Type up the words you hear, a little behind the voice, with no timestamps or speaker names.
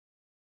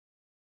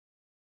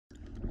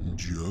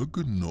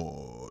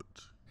Juggernaut.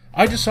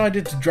 I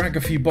decided to drag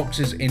a few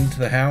boxes into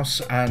the house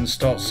and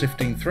start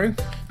sifting through.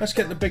 Let's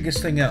get the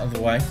biggest thing out of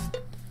the way.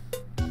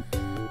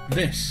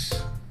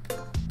 This.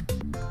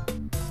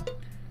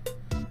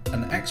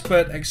 An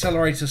Expert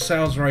Accelerator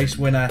Sales Race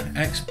winner,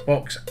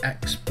 Xbox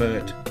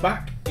Expert.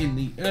 Back in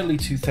the early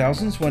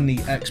 2000s when the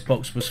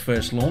Xbox was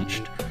first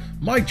launched,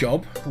 my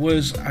job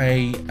was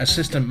an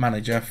assistant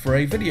manager for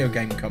a video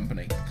game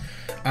company.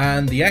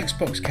 And the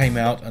Xbox came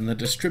out and the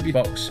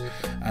distributor box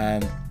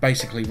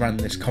basically ran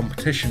this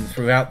competition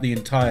throughout the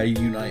entire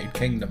United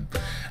Kingdom.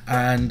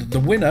 And the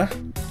winner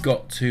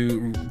got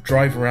to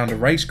drive around a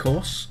race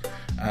course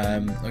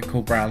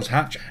called Brands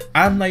Hatch,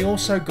 and they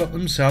also got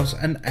themselves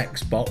an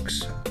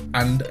Xbox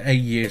and a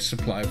year's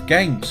supply of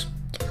games.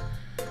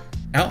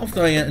 Out of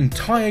the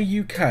entire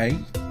UK,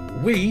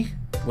 we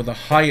were the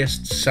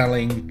highest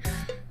selling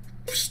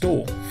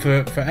store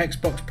for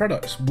Xbox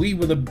products. We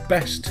were the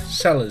best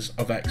sellers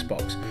of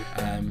Xbox.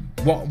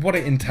 What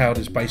it entailed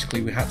is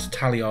basically we had to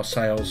tally our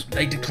sales.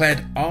 They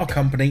declared our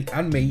company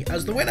and me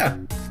as the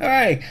winner.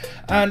 Hooray!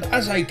 And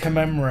as a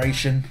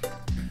commemoration,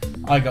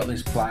 I got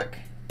this plaque.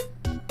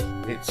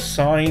 It's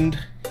signed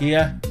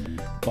here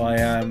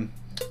by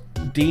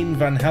Dean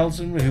Van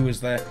Helsen, who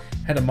was the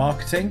head of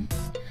marketing,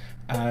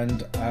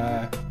 and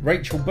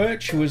Rachel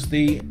Birch, who was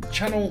the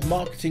channel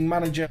marketing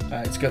manager.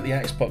 It's got the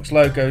Xbox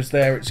logos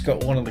there, it's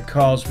got one of the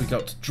cars we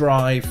got to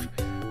drive,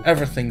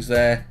 everything's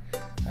there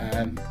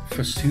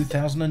for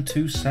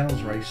 2002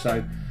 sales race.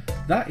 So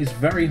that is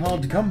very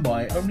hard to come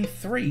by, only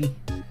 3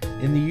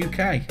 in the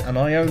UK, and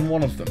I own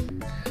one of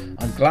them.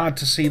 I'm glad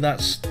to see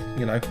that's,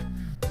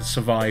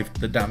 survived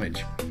the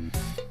damage.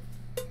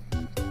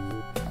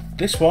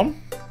 This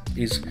one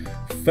is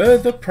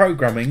Further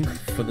Programming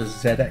for the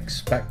ZX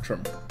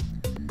Spectrum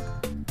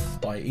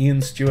by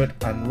Ian Stewart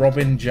and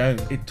Robin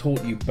Jones. It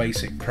taught you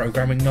basic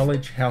programming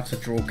knowledge, how to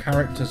draw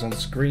characters on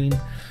screen,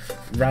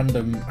 how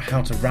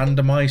to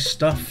randomize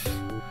stuff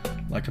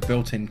like a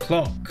built-in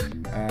clock,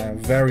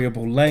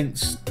 variable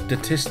lengths,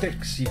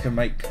 statistics. You can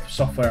make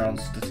software on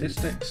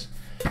statistics,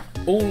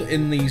 all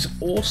in these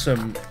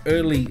awesome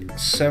early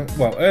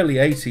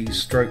 80s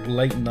stroke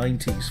late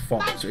 90s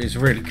fonts. It's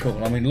really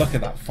cool. I mean, look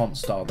at that font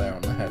style there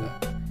on the header.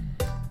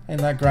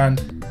 Ain't that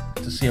grand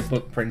to see a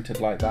book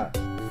printed like that?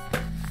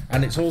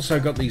 And it's also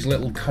got these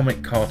little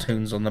comic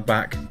cartoons on the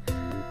back.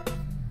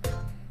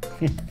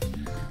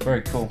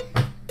 Very cool.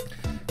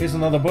 Here's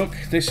another book.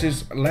 This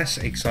is less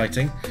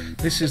exciting.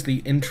 This is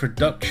the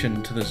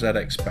Introduction to the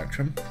ZX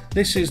Spectrum.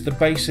 This is the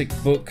basic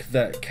book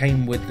that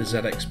came with the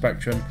ZX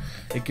Spectrum.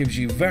 It gives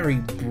you very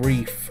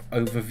brief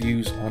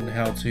overviews on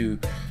how to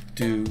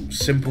do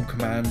simple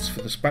commands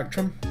for the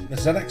Spectrum. The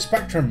ZX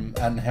Spectrum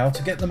and how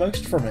to get the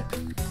most from it.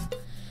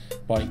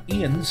 By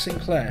Ian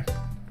Sinclair.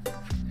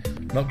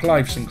 Not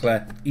Clive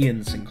Sinclair,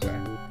 Ian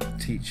Sinclair.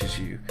 Teaches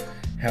you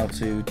how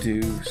to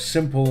do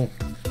simple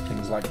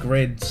things like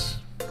grids.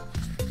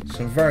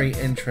 Some very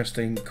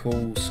interesting,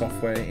 cool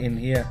software in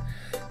here.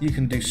 You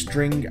can do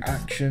string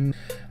action,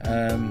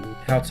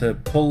 how to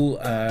pull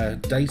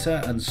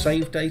data and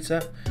save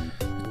data.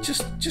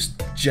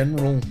 Just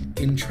general,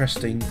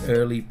 interesting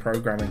early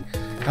programming.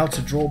 How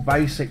to draw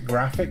basic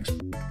graphics.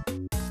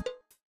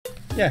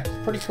 Yeah,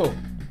 pretty cool.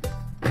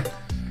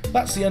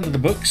 That's the end of the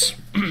books.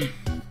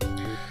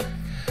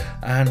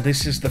 And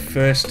this is the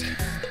first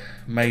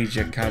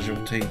major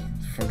casualty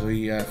for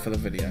the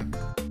video.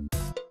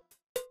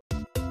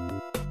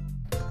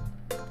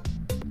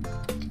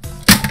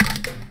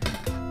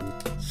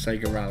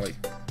 Sega Rally.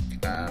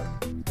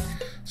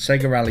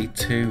 Sega Rally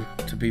 2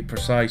 to be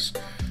precise,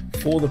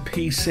 for the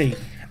PC.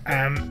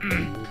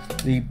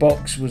 The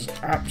box was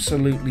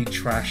absolutely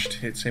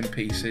trashed, it's in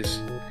pieces.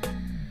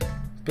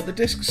 But the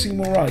discs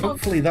seem alright,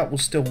 hopefully that will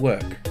still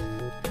work.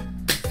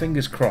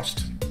 Fingers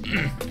crossed.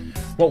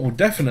 What will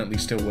definitely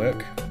still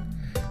work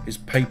is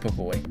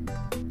Paperboy.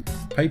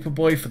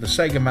 Paperboy for the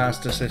Sega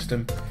Master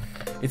System.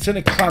 It's in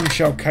a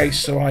clamshell case,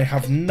 so I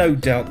have no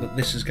doubt that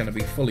this is going to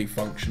be fully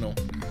functional.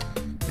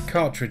 The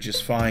cartridge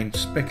is fine,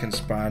 spick and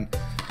span.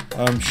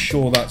 I'm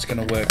sure that's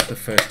going to work the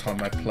first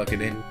time I plug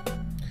it in.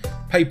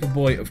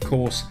 Paperboy, of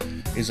course,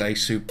 is a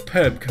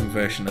superb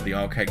conversion of the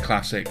arcade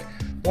classic.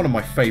 One of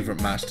my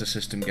favourite Master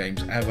System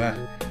games ever.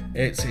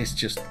 It's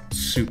just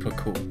super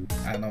cool,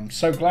 and I'm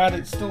so glad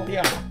it's still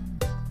here.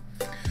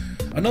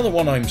 Another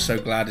one I'm so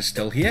glad is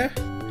still here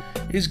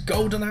is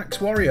Golden Axe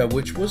Warrior,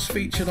 which was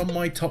featured on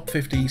my top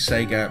 50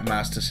 Sega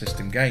Master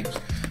System games.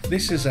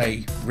 This is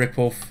a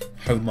rip-off,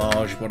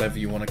 homage, whatever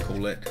you want to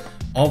call it,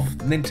 of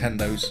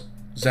Nintendo's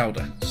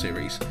Zelda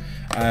series.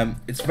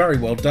 It's very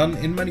well done.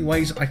 In many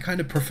ways, I kind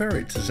of prefer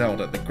it to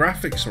Zelda. The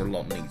graphics are a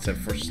lot neater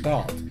for a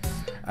start,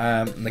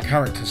 and the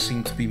characters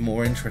seem to be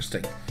more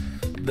interesting.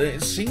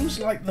 It seems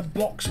like the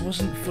box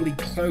wasn't fully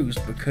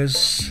closed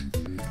because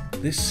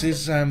this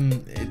is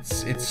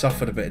it's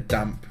suffered a bit of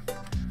damp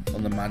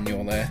on the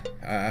manual there.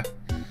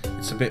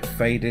 It's a bit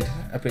faded,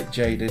 a bit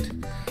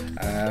jaded,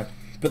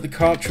 but the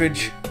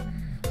cartridge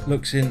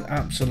looks in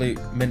absolute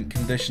mint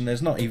condition.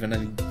 There's not even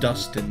any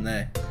dust in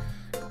there.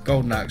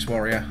 Golden Axe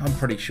Warrior, I'm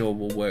pretty sure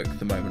will work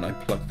the moment I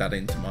plug that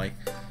into my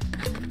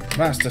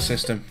Master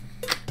System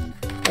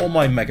or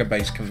my Mega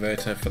Base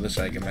converter for the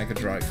Sega Mega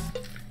Drive.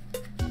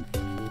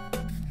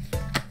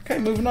 Okay,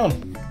 moving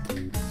on.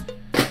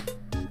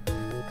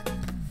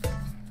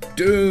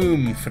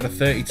 Doom for the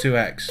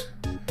 32X.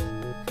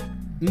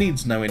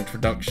 Needs no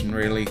introduction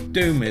really.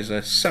 Doom is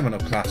a seminal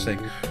classic.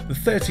 The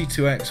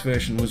 32X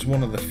version was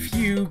one of the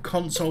few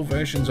console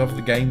versions of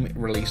the game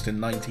released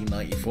in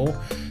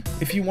 1994.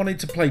 If you wanted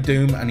to play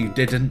Doom and you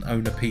didn't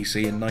own a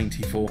PC in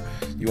 94,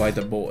 you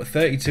either bought a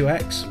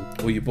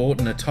 32X or you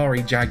bought an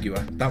Atari Jaguar.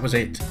 That was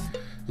it.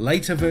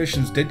 Later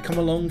versions did come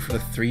along for the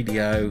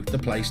 3DO, the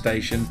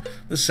PlayStation,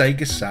 the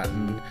Sega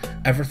Saturn,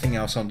 everything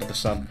else under the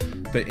sun.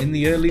 But in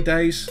the early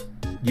days,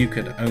 you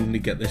could only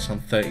get this on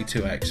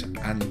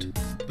 32X and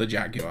the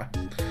Jaguar.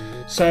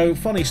 So,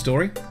 funny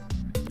story,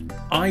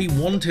 I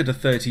wanted a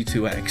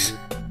 32X.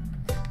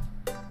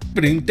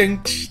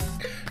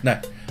 No,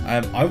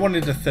 I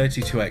wanted a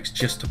 32X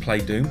just to play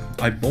Doom.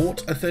 I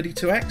bought a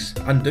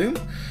 32X and Doom,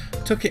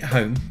 took it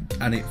home,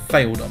 and it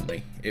failed on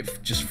me. It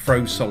just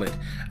froze solid,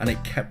 and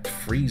it kept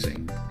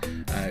freezing.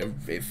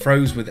 It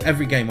froze with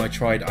every game I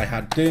tried. I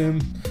had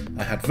Doom,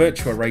 I had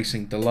Virtua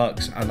Racing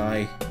Deluxe, and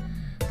I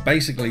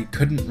basically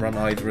couldn't run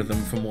either of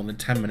them for more than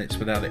 10 minutes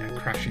without it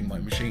crashing my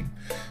machine.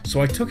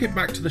 So I took it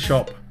back to the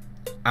shop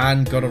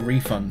and got a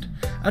refund.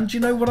 And do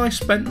you know what I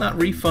spent that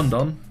refund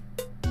on?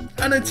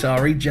 An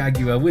Atari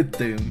Jaguar with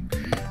Doom.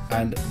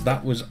 And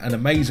that was an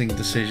amazing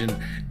decision.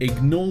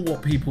 Ignore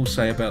what people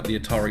say about the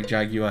Atari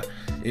Jaguar.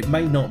 It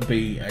may not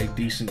be a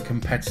decent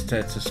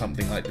competitor to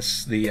something like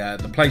this, the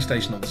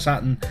PlayStation or the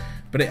Saturn,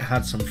 but it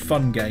had some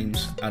fun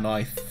games and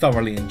I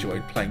thoroughly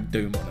enjoyed playing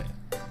Doom on it.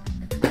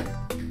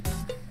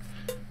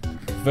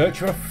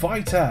 Virtua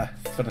Fighter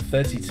for the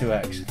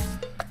 32X.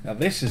 Now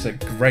this is a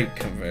great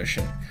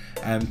conversion.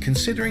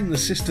 Considering the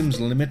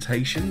system's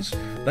limitations,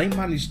 they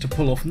managed to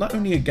pull off not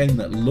only a game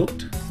that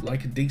looked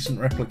like a decent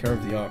replica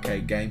of the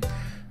arcade game,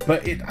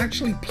 but it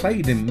actually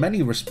played in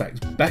many respects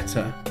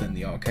better than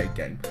the arcade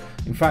game.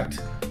 In fact,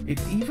 it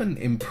even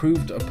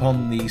improved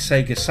upon the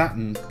Sega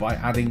Saturn by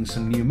adding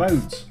some new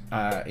modes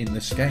in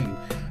this game,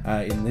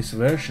 in this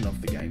version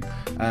of the game.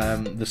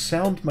 The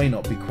sound may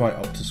not be quite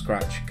up to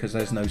scratch because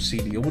there's no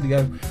CD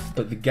audio,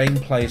 but the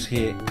gameplay is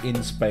here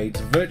in spades.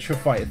 Virtua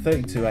Fighter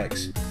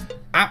 32X,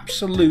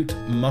 absolute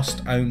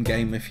must-own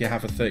game if you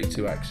have a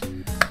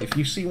 32X. If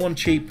you see one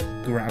cheap,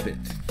 grab it.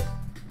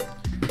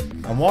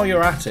 And while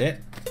you're at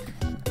it,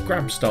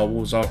 grab Star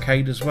Wars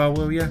Arcade as well,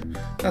 will you?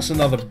 That's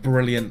another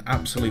brilliant,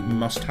 absolute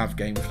must-have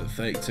game for the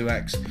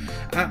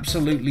 32X.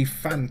 Absolutely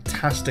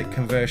fantastic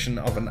conversion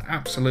of an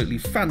absolutely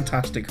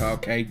fantastic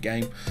arcade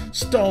game.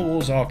 Star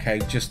Wars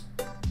Arcade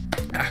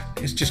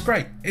it's just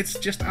great. It's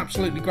just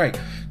absolutely great.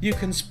 You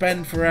can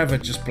spend forever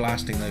just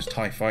blasting those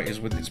TIE fighters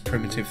with its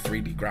primitive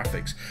 3D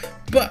graphics.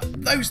 But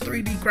those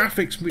 3D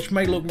graphics, which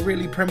may look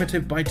really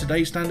primitive by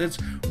today's standards,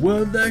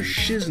 were the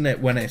shiznit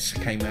when it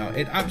came out.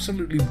 It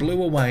absolutely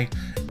blew away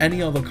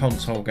any other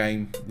console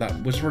game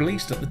that was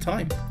released at the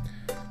time.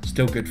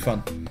 Still good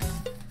fun.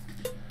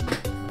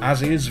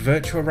 As is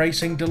Virtua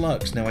Racing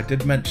Deluxe. Now I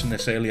did mention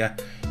this earlier.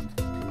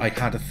 I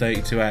had a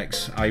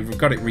 32X. I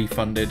got it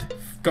refunded.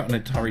 Got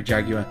an Atari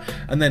Jaguar,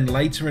 and then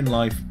later in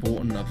life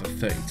bought another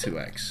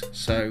 32X.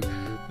 So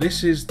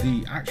this is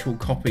the actual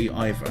copy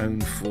I've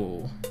owned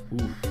for,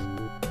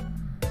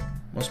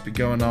 must be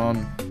going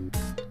on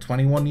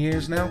 21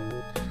 years now.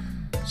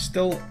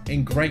 Still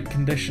in great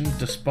condition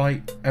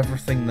despite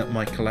everything that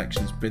my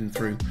collection's been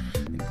through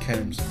in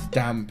terms of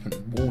damp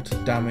and water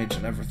damage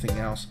and everything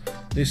else.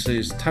 This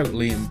is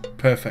totally in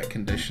perfect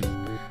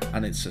condition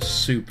and it's a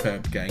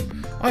superb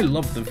game. I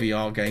love the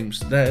VR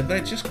games, they're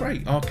just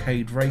great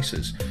arcade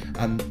races,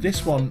 and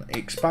this one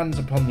expands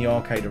upon the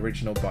arcade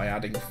original by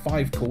adding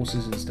 5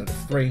 courses instead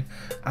of 3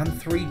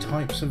 and 3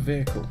 types of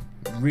vehicle.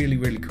 Really,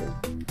 really cool.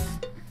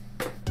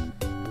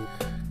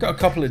 Got a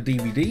couple of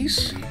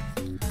DVDs.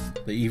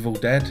 The Evil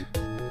Dead,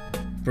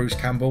 Bruce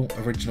Campbell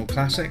Original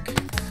Classic,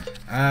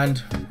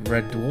 and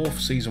Red Dwarf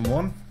Season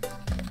 1.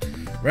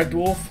 Red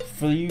Dwarf,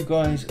 for you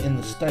guys in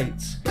the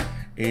States,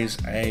 is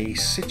a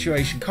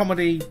situation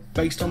comedy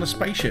based on a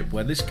spaceship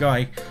where this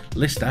guy,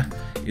 Lister,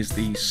 is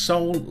the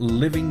sole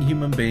living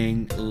human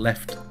being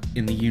left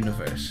in the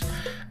universe.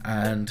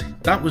 And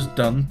that was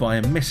done by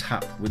a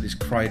mishap with his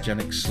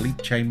cryogenic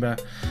sleep chamber.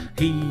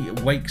 He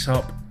wakes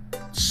up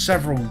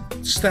several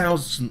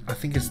thousand, I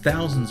think it's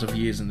thousands of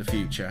years in the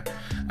future,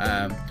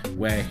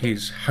 where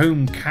his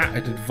home cat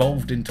had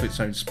evolved into its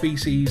own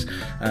species.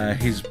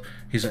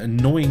 His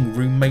annoying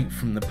roommate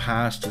from the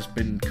past has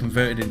been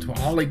converted into a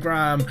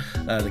hologram.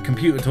 The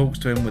computer talks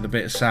to him with a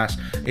bit of sass.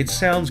 It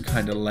sounds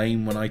kind of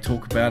lame when I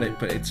talk about it,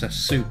 but it's a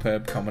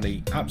superb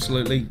comedy,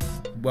 absolutely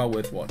well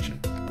worth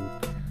watching.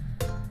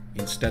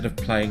 Instead of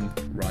playing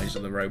Rise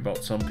of the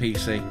Robots on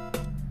PC.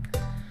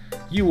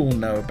 You all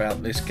know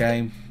about this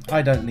game.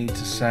 I don't need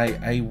to say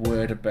a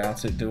word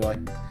about it, do I?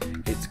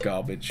 It's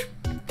garbage.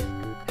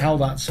 How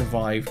that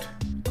survived.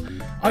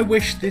 I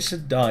wish this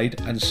had died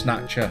and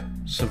Snatcher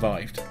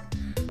survived.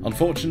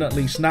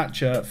 Unfortunately,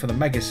 Snatcher for the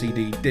Mega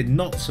CD did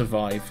not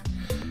survive,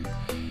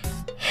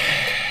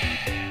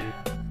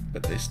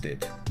 but this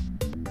did.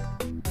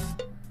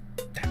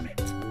 Damn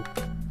it.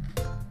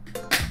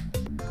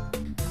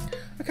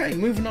 Okay,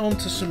 moving on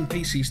to some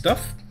PC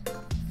stuff.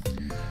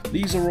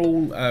 These are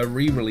all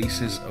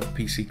re-releases of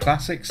PC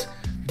classics.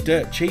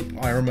 Dirt cheap.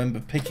 I remember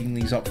picking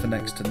these up for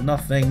next to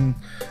nothing.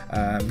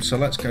 So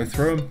let's go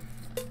through them.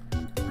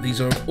 These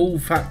are all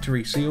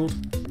factory sealed.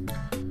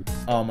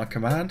 Armor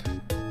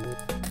Command.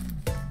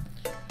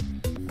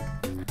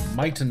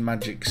 Might and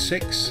Magic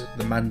 6,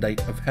 The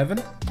Mandate of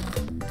Heaven.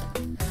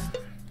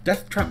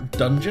 Death Trap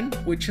Dungeon,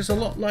 which is a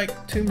lot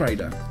like Tomb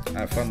Raider,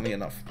 funnily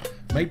enough.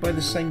 Made by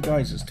the same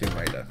guys as Tomb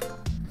Raider.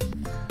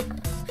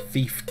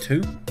 Thief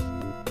 2.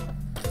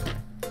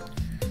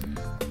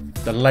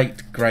 The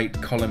late, great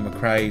Colin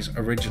McRae's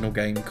original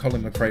game,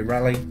 Colin McRae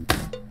Rally.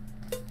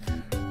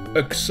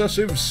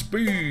 Excessive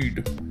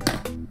Speed.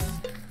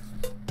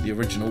 The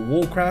original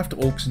Warcraft,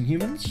 Orcs and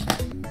Humans.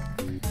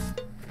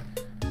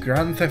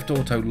 Grand Theft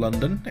Auto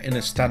London in a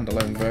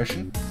standalone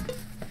version.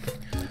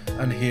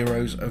 And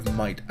Heroes of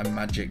Might and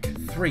Magic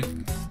 3.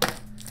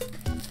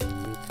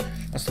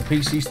 That's the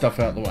PC stuff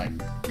out of the way.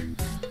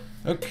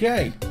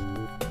 Okay.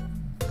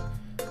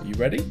 Are you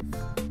ready?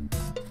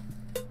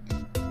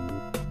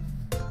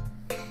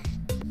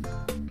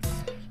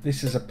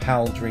 This is a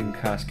PAL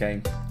Dreamcast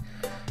game.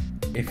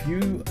 If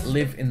you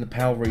live in the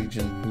PAL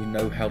region, you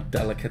know how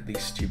delicate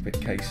these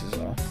stupid cases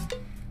are.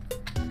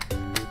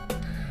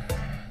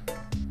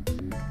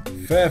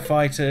 Fair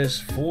Fighters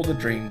for the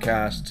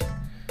Dreamcast,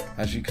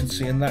 as you can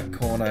see in that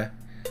corner,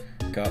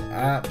 got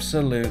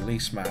absolutely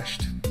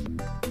smashed.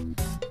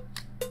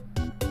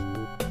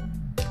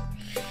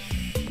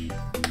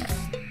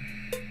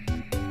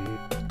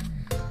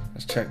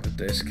 Let's check the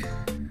disc.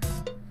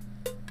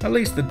 At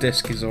least the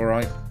disc is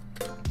alright.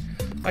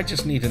 I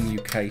just need a new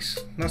case.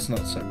 That's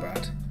not so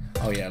bad.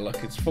 Oh yeah,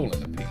 look, it's falling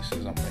to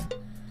pieces on me.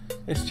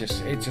 It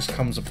just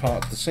comes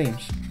apart at the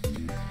seams.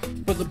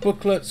 But the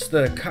booklets,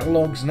 the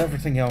catalogues and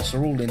everything else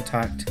are all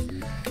intact.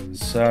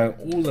 So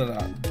all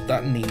of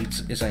that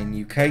needs is a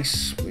new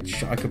case,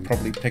 which I could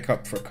probably pick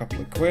up for a couple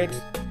of quid.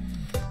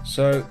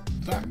 So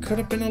that could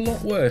have been a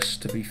lot worse,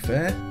 to be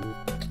fair.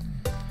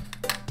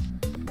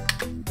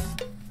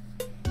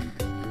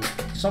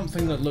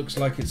 Something that looks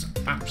like it's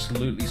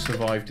absolutely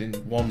survived in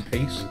one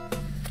piece.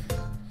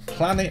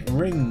 Planet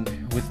Ring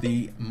with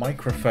the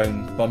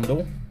microphone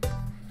bundle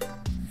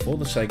for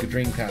the Sega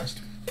Dreamcast.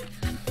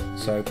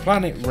 So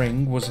Planet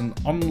Ring was an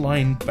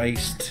online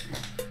based,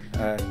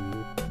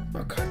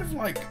 kind of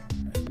like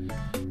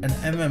an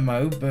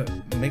MMO but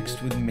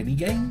mixed with mini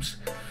games.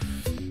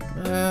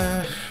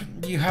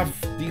 You have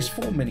these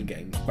 4 mini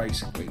games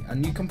basically,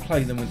 and you can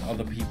play them with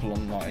other people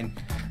online,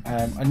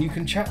 and you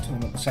can chat to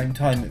them at the same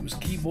time. It was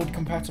keyboard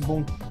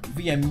compatible,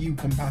 VMU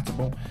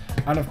compatible,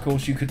 and of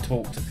course you could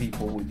talk to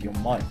people with your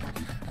mic.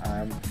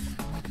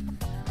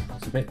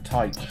 It's a bit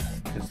tight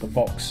because the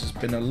box has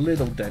been a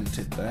little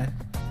dented there.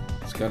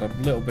 It's got a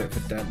little bit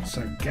of a dent,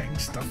 so getting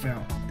stuff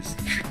out is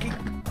tricky.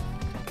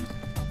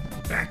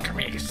 Come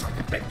here, you son of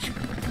a bitch.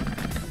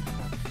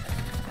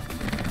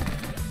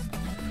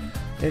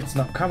 It's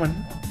not coming.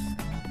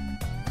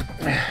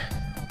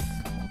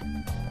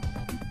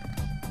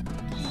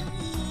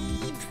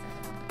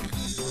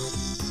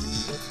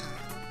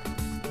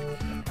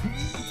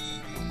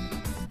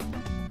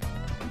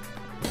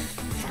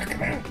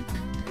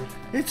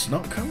 It's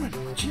not coming.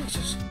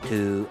 Jesus.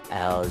 2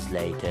 hours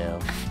later.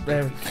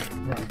 There we go.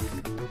 Right.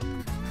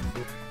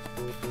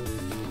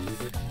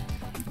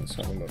 Let's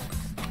have a look.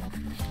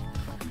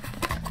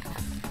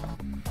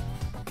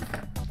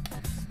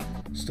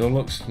 Still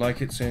looks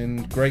like it's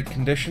in great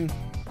condition.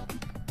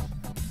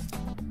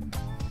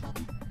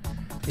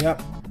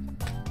 Yep.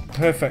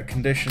 Perfect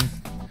condition.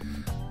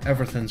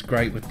 Everything's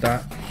great with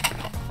that.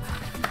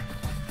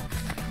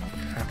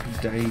 Happy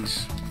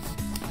days.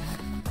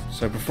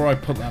 So before I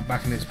put that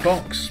back in its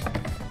box,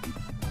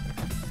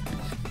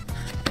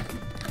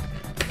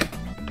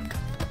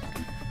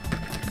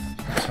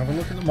 let's have a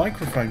look at the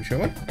microphone,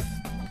 shall we?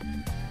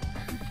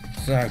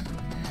 So,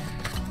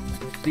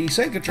 the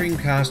Sega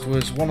Dreamcast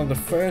was one of the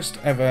first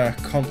ever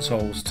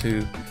consoles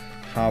to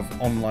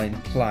have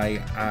online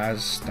play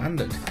as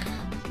standard.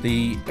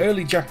 The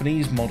early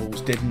Japanese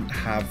models didn't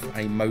have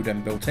a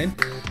modem built in,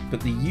 but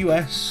the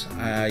US,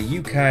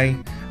 UK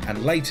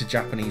and later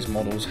Japanese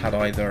models had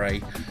either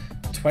a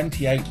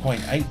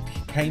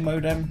 28.8K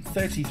modem,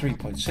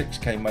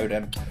 33.6K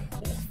modem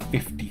or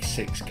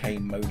 56K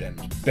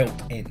modems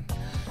built in.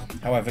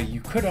 However,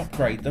 you could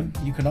upgrade them.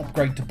 You can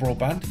upgrade to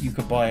broadband. You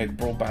could buy a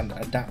broadband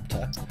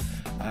adapter,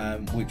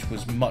 which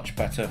was much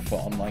better for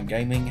online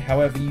gaming.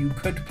 However, you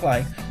could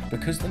play,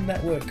 because the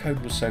network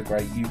code was so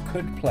great, you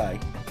could play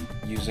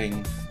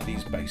using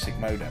these basic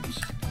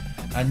modems.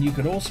 And you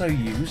could also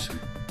use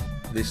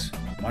this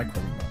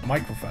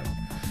microphone.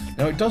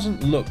 Now, it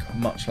doesn't look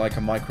much like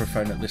a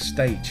microphone at this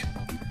stage.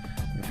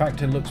 In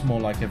fact, it looks more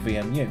like a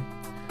VMU.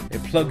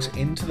 It plugs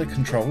into the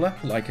controller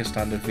like a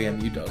standard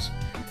VMU does.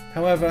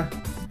 However,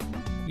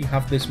 you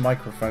have this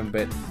microphone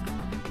bit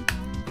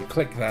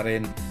click that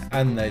in,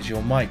 and there's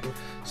your mic.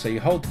 So you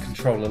hold the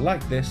controller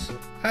like this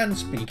and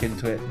speak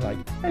into it like,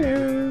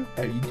 hello,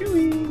 how you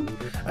doing?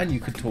 And you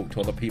could talk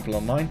to other people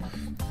online,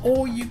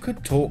 or you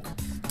could talk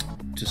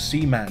to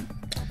Seaman.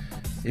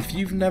 If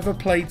you've never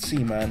played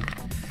Seaman,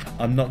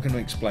 I'm not going to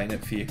explain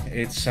it for you.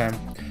 It's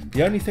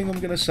the only thing I'm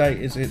going to say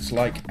is it's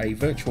like a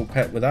virtual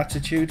pet with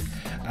attitude,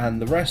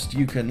 and the rest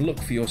you can look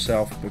for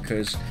yourself,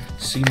 because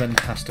Seaman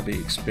has to be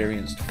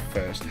experienced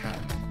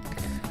firsthand.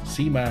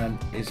 Seaman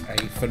is a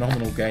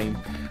phenomenal game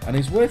and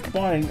is worth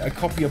buying a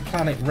copy of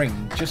Planet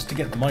Ring just to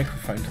get the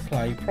microphone to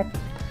play properly.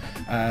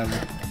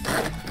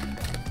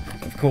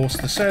 Of course,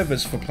 the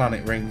servers for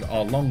Planet Ring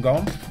are long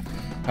gone.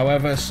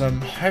 However,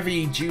 some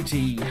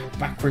heavy-duty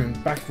backroom,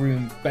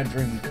 bedroom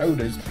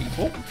coders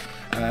people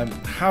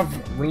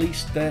have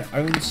released their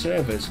own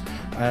servers,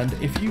 and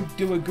if you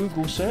do a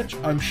Google search,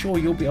 I'm sure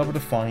you'll be able to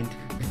find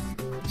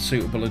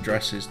suitable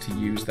addresses to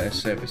use their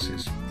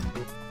services.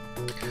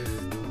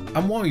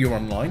 And while you're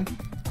online,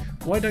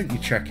 why don't you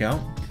check out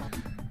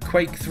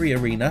Quake 3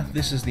 Arena?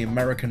 This is the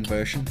American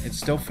version. It's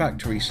still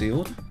factory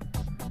sealed.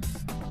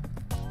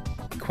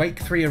 Quake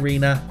 3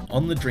 Arena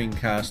on the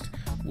Dreamcast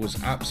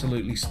was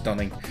absolutely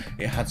stunning.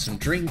 It had some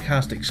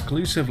Dreamcast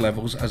exclusive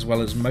levels, as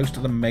well as most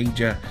of the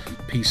major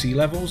PC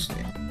levels,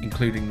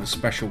 including the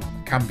special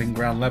camping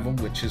ground level,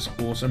 which is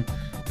awesome.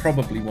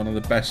 Probably one of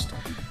the best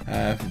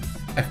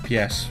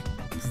FPS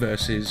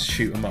versus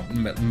shoot 'em up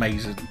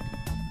maze,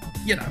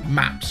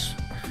 maps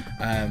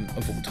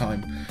of all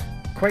time.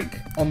 Quake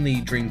on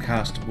the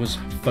Dreamcast was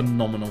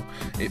phenomenal.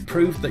 It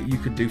proved that you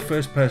could do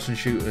first-person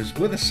shooters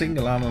with a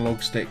single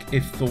analog stick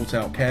if thought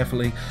out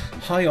carefully.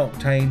 High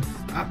octane,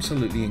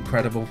 absolutely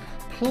incredible.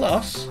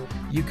 Plus,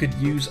 you could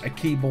use a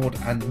keyboard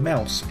and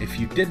mouse if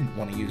you didn't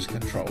want to use a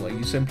controller.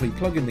 You simply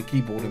plug in the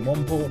keyboard in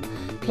one port,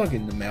 plug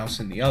in the mouse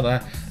in the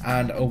other,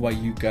 and away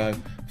you go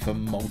for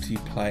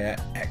multiplayer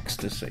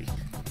ecstasy.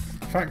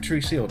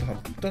 Factory sealed. I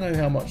don't know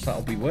how much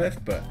that'll be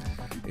worth, but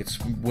it's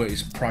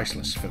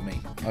priceless for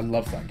me. I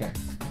love that game.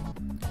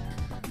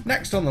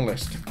 Next on the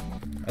list,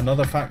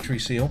 another factory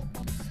seal,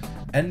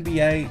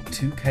 NBA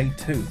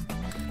 2K2.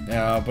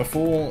 Now,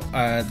 before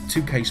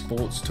 2K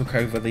Sports took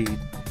over the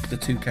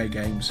 2K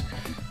games,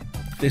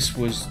 this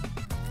was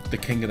the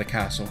king of the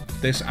castle.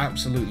 This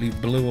absolutely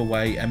blew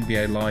away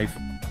NBA Live.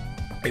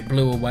 It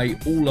blew away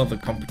all other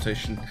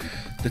competition.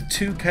 The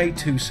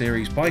 2K2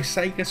 series by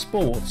Sega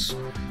Sports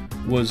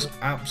was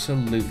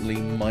absolutely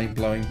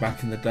mind-blowing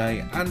back in the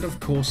day, and of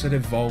course it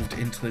evolved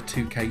into the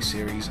 2K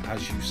series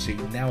as you see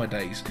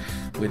nowadays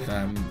with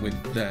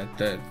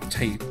the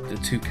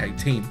 2K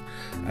team.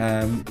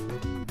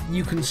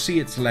 You can see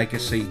its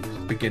legacy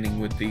beginning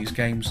with these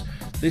games.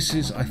 This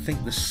is, I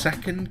think, the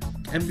second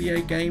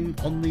NBA game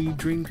on the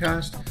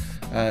Dreamcast,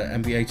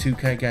 NBA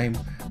 2K game,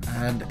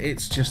 and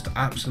it's just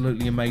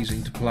absolutely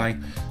amazing to play,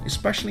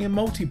 especially in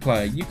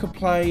multiplayer. You could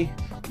play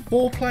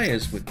 4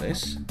 players with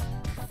this.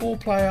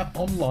 4-player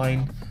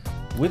online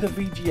with a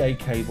VGA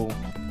cable,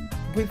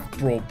 with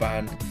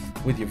broadband,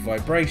 with your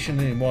vibration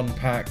in one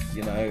pack,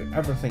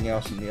 everything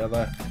else in the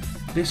other.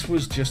 This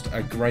was just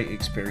a great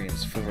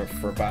experience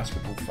for a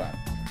basketball fan.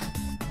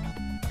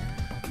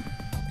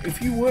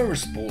 If you were a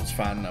sports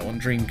fan though on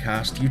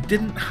Dreamcast, you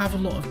didn't have a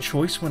lot of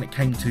choice when it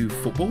came to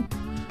football.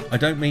 I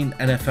don't mean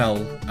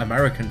NFL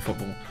American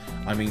football,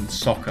 I mean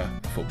soccer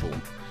football.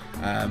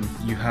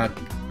 You had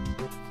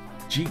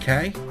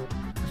GK,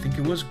 I think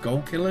it was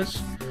Goal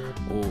Killers,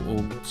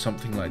 or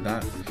something like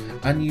that,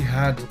 and you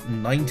had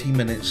 90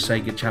 minutes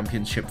Sega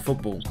Championship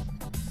Football.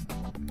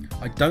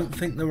 I don't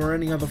think there were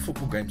any other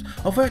football games.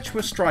 Oh,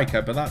 Virtua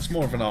Striker, but that's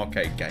more of an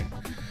arcade game.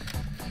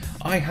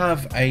 I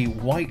have a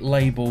white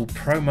label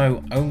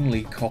promo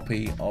only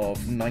copy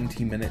of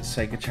 90 minutes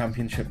Sega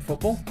Championship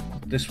Football.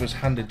 This was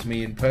handed to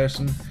me in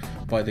person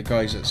by the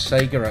guys at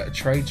Sega at a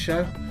trade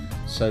show.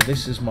 So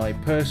this is my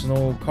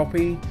personal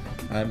copy.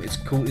 It's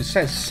cool. It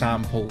says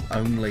sample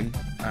only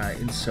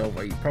in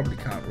silver. You probably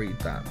can't read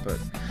that, but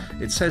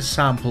it says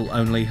sample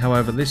only.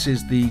 However, this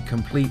is the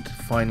complete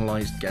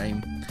finalized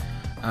game,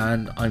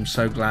 and I'm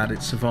so glad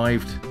it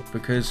survived,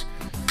 because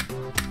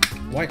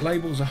white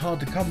labels are hard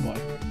to come by.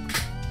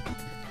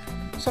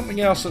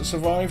 Something else that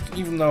survived,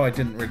 even though I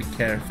didn't really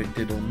care if it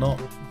did or not,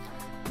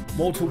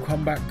 Mortal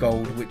Kombat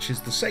Gold, which is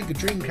the Sega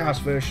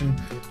Dreamcast version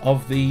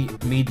of the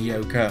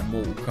mediocre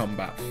Mortal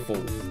Kombat 4.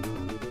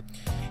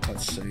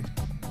 Let's see.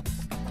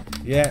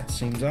 Yeah, it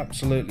seems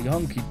absolutely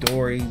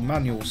hunky-dory,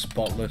 manual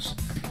spotless.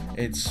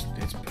 It's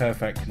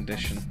perfect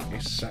condition,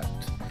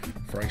 except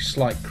for a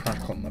slight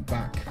crack on the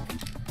back.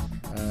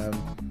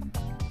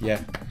 Yeah,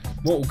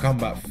 Mortal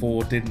Kombat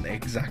 4 didn't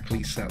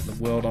exactly set the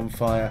world on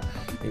fire.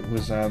 It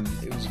was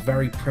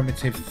very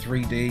primitive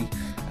 3D,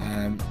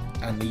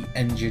 and the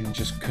engine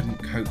just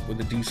couldn't cope with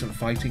a decent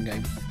fighting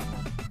game.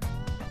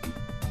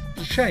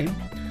 It's a shame,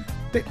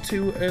 a bit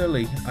too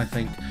early, I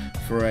think,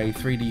 for a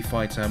 3D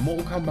fighter.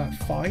 Mortal Kombat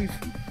 5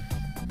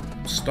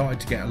 started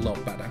to get a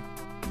lot better,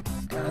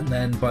 and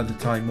then by the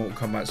time Mortal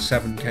Kombat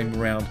 7 came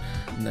around,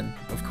 and then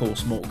of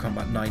course Mortal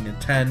Kombat 9 and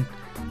 10,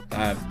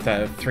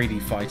 the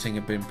 3D fighting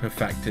had been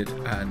perfected,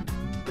 and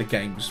the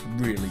games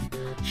really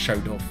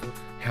showed off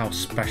how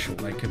special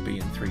they could be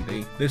in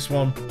 3D. This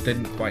one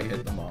didn't quite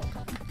hit the mark.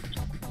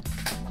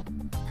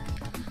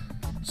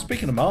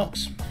 Speaking of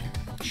marks,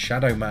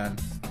 Shadow Man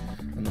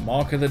and the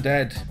Mark of the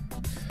Dead.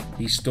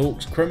 He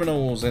stalks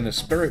criminals in the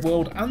spirit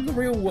world and the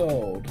real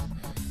world.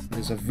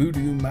 There's a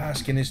voodoo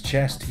mask in his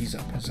chest. He's a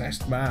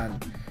possessed man.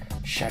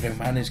 Shadow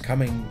Man is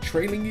coming,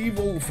 trailing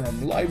evil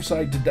from live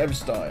side to dead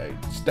side.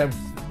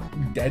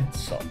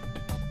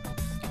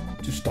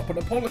 To stop an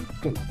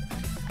apocalypse.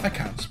 I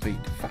can't speak.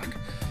 Fuck.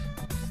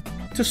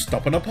 To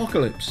stop an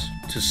apocalypse.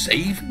 To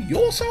save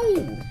your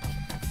soul.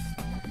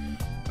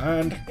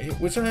 And it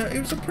was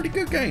a pretty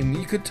good game.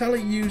 You could tell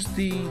it used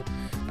the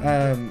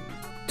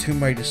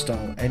Tomb Raider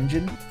style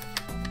engine.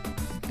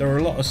 There are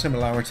a lot of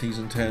similarities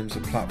in terms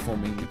of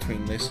platforming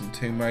between this and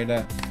Tomb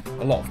Raider.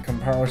 A lot of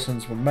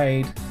comparisons were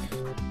made.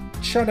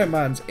 Shadow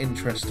Man's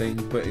interesting,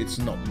 but it's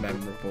not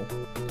memorable.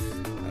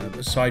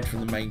 Aside from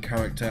the main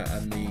character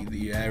and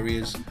the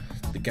areas,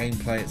 the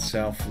gameplay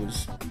itself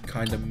was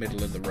kind of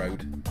middle of the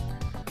road.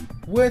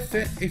 Worth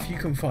it if you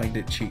can find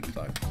it cheap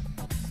though.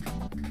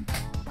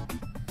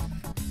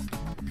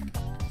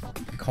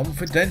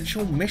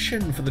 Confidential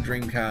mission for the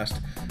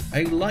Dreamcast.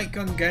 A light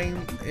gun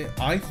game.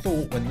 I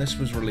thought when this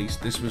was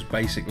released, this was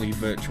basically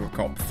Virtua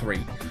Cop 3,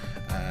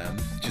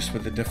 just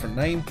with a different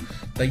name.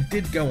 They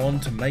did go on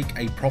to make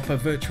a proper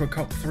Virtua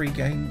Cop 3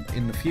 game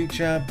in the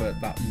future, but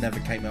that never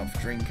came out for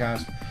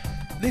Dreamcast.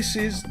 This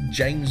is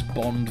James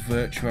Bond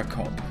Virtua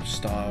Cop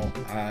style.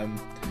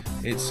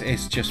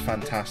 It's just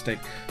fantastic.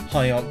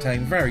 High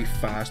octane, very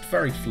fast,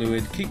 very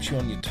fluid, keeps you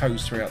on your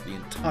toes throughout the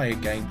entire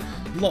game.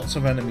 Lots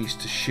of enemies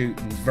to shoot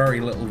and very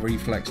little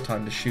reflex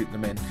time to shoot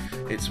them in.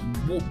 It's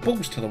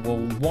balls to the wall,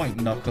 white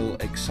knuckle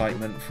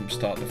excitement from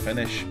start to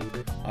finish.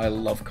 I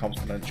love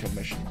Confidential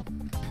Mission.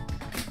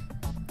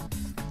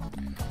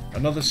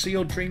 Another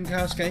sealed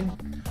Dreamcast game,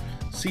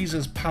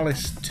 Caesar's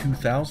Palace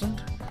 2000,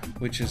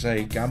 which is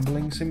a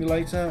gambling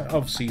simulator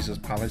of Caesar's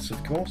Palace,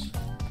 of course.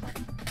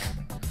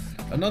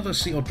 Another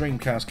sealed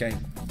Dreamcast game,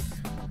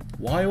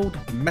 Wild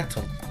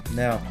Metal.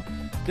 Now,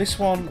 this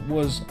one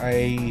was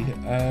a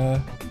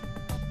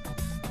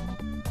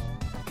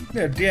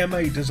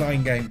DMA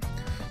design game.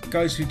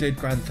 Guys who did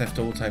Grand Theft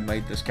Auto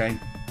made this game.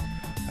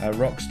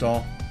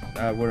 Rockstar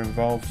were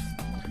involved.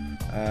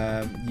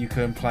 You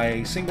can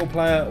play single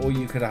player, or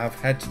you could have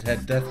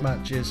head-to-head death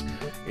matches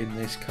in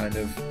this kind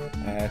of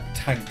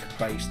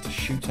tank-based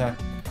shooter.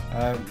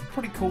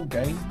 Pretty cool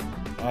game.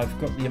 I've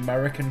got the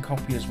American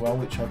copy as well,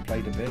 which I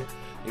played a bit.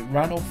 It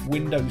ran off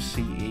Windows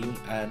CE,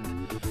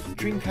 and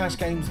Dreamcast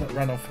games that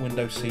ran off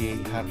Windows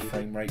CE had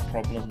frame rate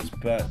problems,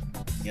 but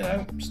you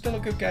know, still a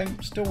good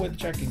game, still worth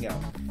checking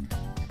out.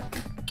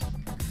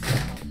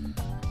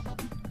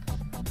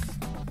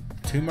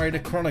 Tomb Raider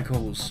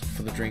Chronicles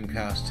for the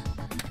Dreamcast.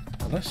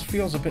 Now this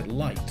feels a bit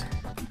light.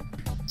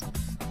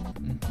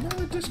 No,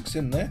 the disc's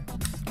in there.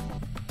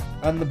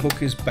 And the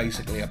book is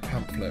basically a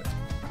pamphlet.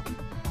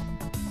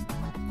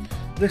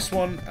 This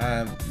one,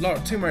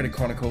 Tomb Raider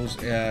Chronicles,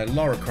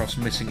 Lara Croft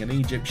missing in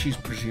Egypt. She's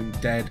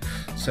presumed dead,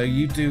 so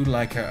you do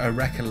like a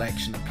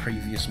recollection of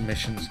previous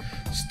missions,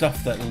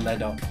 stuff that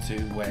led up to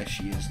where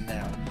she is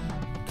now.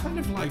 Kind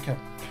of like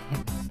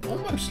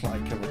almost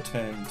like a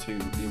return to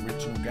the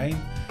original game,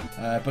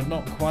 but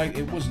not quite.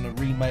 It wasn't a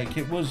remake,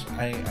 it was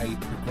a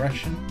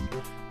progression.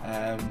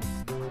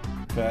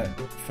 But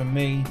for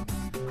me,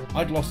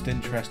 I'd lost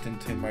interest in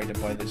Tomb Raider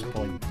by this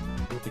point.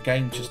 The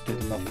game just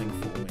did nothing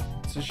for me.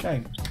 It's a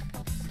shame.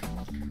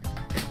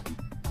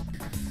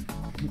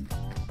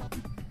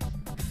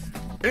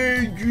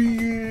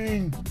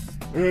 Adrian!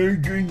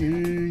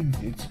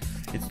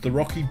 It's the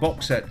Rocky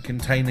box set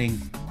containing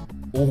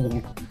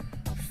all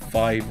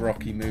 5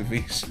 Rocky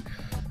movies.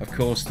 Of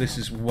course, this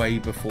is way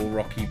before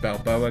Rocky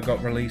Balboa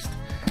got released.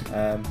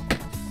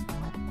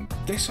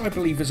 This, I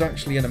believe, is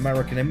actually an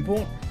American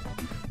import.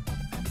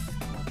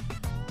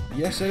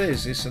 Yes, it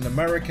is. It's an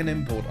American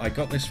import. I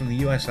got this from the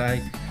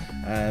USA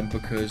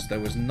because there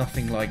was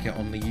nothing like it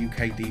on the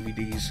UK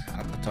DVDs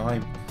at the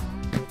time.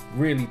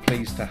 Really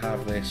pleased to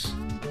have this.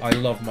 I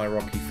love my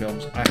Rocky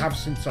films. I have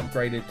since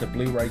upgraded to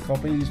Blu-ray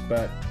copies,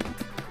 but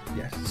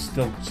yes,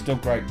 still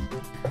great.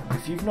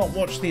 If you've not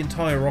watched the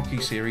entire Rocky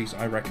series,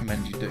 I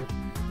recommend you do.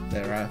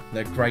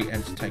 They're great,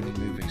 entertaining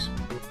movies.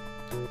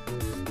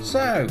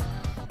 So,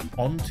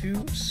 on to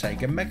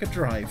Sega Mega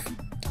Drive.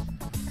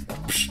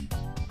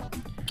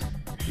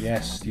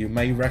 Yes, you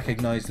may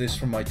recognise this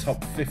from my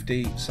top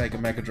 50 Sega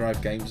Mega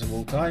Drive games of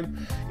all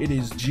time. It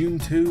is Dune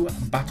 2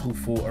 Battle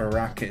for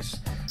Arrakis.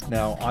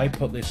 Now, I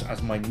put this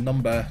as my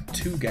number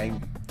 2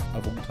 game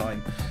of all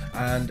time,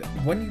 and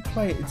when you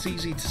play it, it's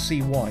easy to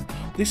see why.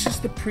 This is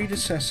the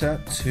predecessor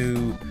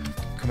to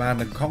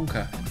Command &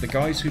 Conquer. The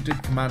guys who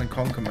did Command &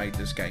 Conquer made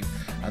this game,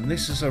 and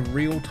this is a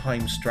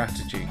real-time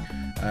strategy,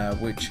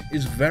 which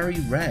is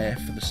very rare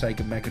for the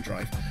Sega Mega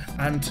Drive.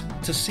 And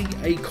to see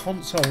a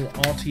console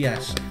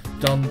RTS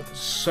done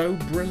so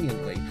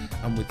brilliantly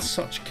and with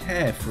such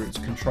care for its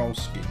control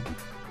scheme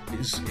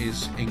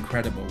is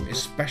incredible,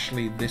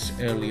 especially this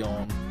early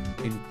on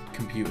in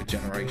computer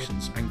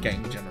generations and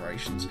game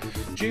generations.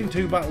 Dune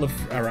 2 Battle of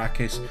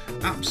Arrakis,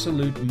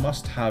 absolute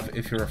must-have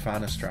if you're a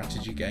fan of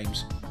strategy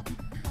games.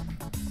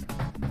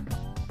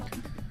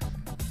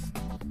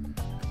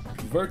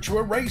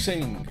 Virtua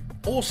Racing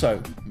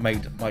also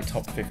made my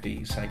top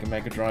 50 Sega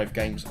Mega Drive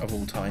games of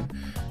all time.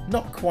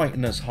 Not quite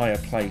in as high a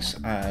place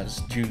as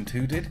Dune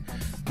 2 did,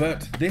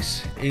 but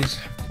this is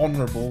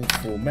honourable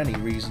for many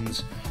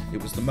reasons.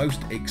 It was the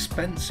most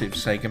expensive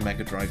Sega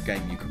Mega Drive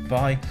game you could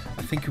buy.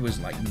 I think it was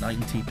like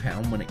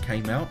 £90 when it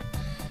came out.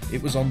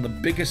 It was on the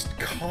biggest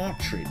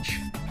cartridge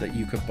that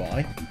you could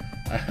buy.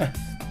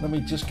 Let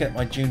me just get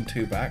my Dune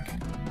 2 back.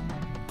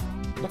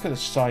 Look at the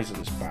size of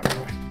this bad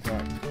boy.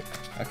 Right.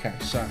 Okay,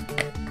 so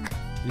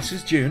this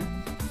is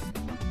Dune.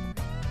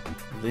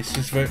 This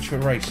is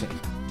Virtua Racing.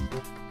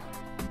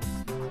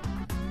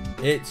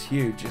 It's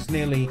huge. It's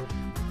nearly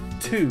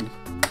two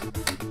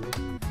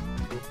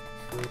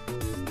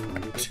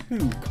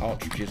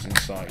cartridges in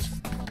size.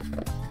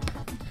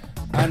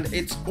 And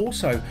it's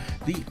also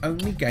the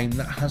only game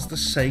that has the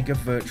Sega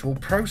Virtual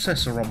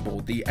Processor on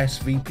board, the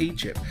SVP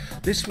chip.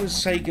 This was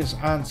Sega's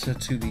answer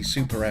to the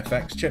Super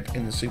FX chip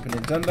in the Super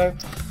Nintendo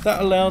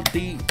that allowed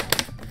the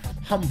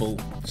humble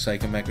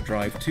Sega Mega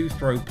Drive to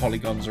throw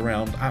polygons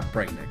around at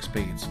breakneck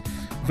speeds.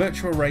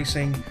 Virtua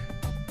Racing,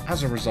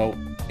 as a result,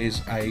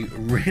 is a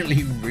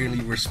really,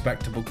 really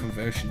respectable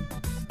conversion.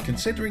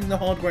 Considering the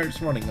hardware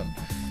it's running on,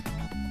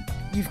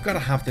 you've got to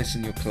have this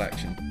in your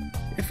collection.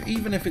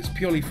 Even if it's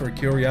purely for a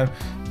curio.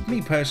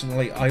 Me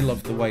personally, I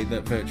love the way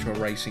that Virtua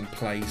Racing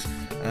plays.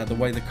 The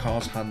way the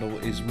cars handle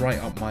is right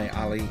up my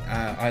alley.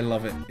 I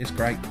love it. It's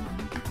great.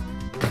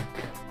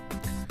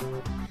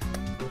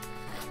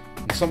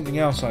 And something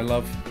else I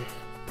love,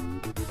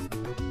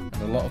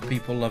 and a lot of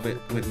people love it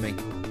with me,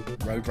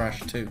 Road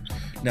Rash 2.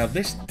 Now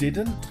this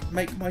didn't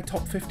make my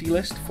top 50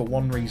 list for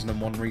one reason and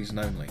one reason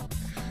only.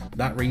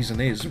 That reason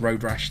is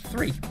Road Rash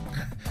 3.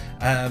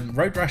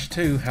 Road Rash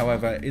 2,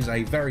 however, is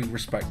a very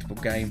respectable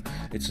game.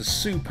 It's a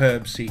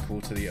superb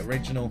sequel to the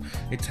original.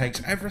 It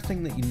takes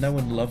everything that you know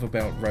and love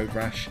about Road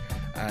Rash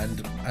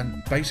and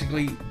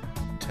basically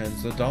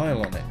turns the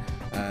dial on it.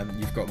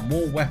 You've got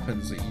more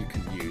weapons that you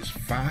can use,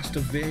 faster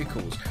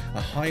vehicles,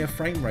 a higher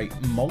frame rate,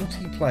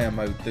 multiplayer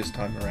mode this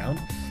time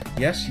around.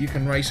 Yes, you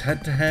can race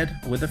head to head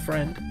with a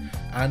friend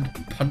and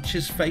punch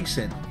his face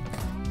in.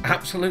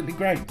 Absolutely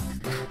great.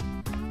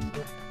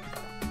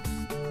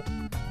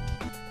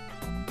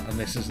 And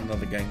this is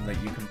another game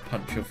that you can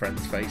punch your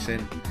friend's face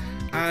in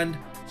and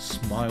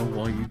smile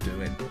while you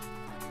do it.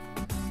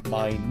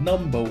 My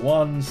number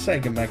one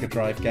Sega Mega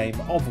Drive game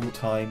of all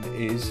time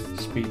is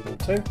Speedball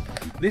 2.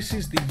 This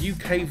is the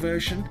UK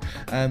version,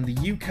 and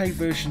the UK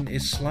version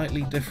is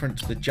slightly different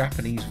to the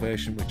Japanese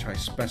version, which I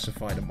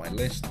specified on my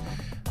list.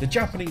 The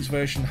Japanese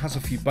version has a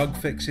few bug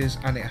fixes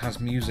and it has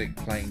music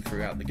playing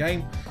throughout the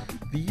game.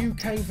 The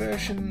UK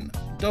version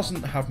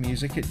doesn't have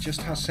music, it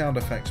just has sound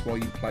effects while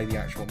you play the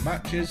actual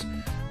matches,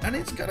 and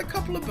it's got a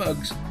couple of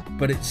bugs,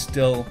 but it's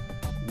still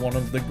one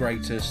of the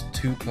greatest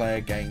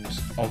two-player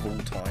games of all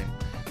time.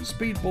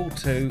 Speedball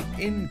 2,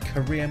 in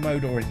career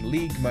mode or in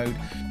league mode,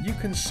 you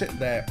can sit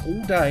there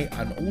all day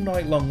and all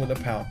night long with a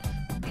pal,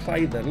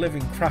 play the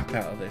living crap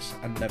out of this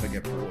and never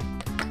get bored.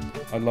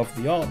 I love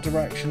the art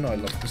direction, I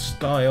love the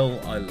style,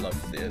 I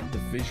love the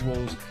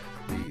visuals,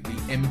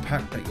 the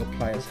impact that your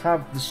players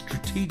have, the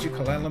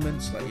strategical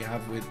elements that you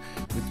have with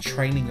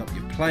training up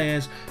your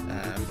players.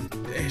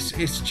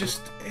 It's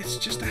just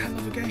a hell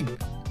of a game.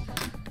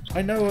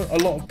 I know a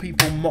lot of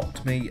people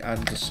mocked me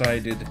and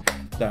decided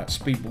that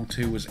Speedball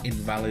 2 was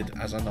invalid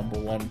as a number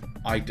one.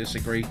 I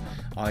disagree.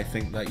 I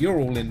think that you're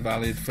all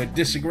invalid for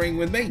disagreeing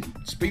with me.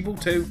 Speedball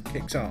 2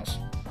 kicks ass.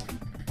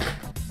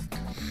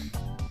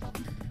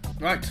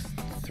 Right,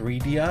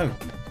 3DO.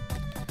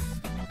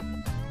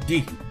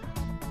 D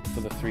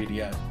for the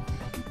 3DO.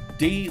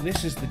 D,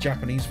 this is the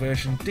Japanese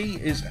version. D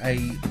is a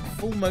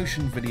full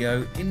motion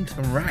video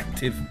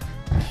interactive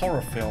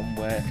horror film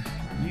where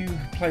you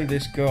play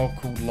this girl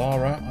called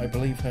Lara, I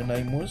believe her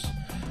name was,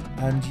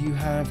 and you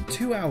have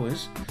 2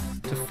 hours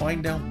to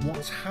find out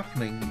what's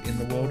happening in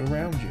the world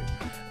around you.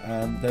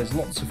 There's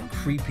lots of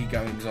creepy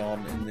goings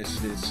on in this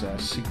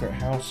secret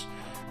house,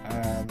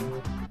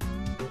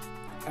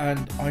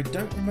 and I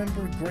don't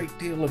remember a great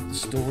deal of the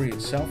story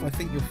itself. I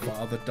think your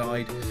father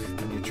died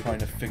and you're trying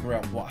to figure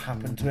out what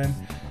happened to him,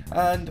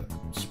 and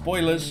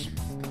spoilers,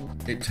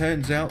 it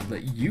turns out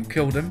that you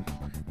killed him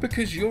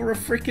because you're a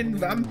freaking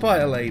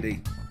vampire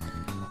lady.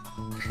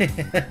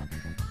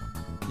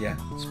 Yeah,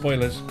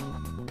 spoilers.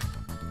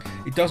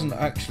 It doesn't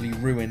actually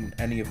ruin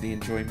any of the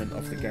enjoyment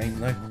of the game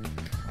though.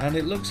 And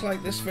it looks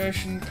like this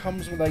version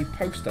comes with a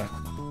poster.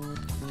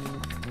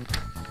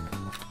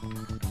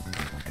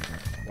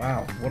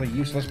 Wow, what a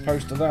useless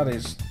poster that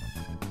is.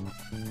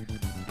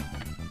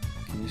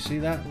 Can you see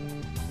that?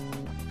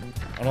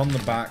 And on the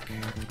back,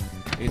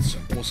 it's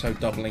also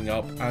doubling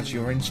up as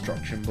your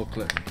instruction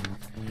booklet.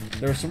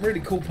 There are some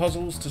really cool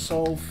puzzles to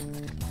solve.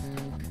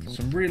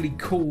 Some really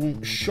cool,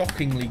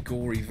 shockingly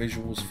gory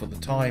visuals for the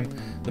time.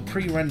 The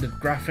pre-rendered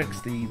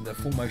graphics, the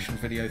full motion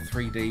video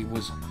 3D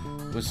was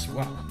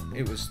well,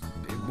 it was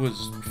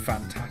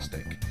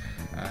fantastic.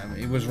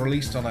 It was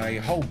released on a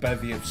whole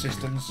bevy of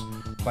systems: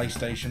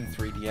 PlayStation,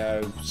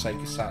 3DO,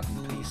 Sega Saturn,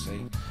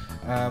 PC,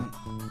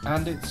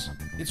 and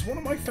it's one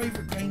of my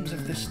favourite games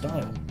of this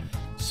style.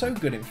 So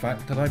good, in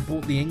fact, that I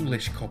bought the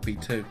English copy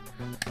too,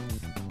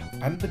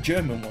 and the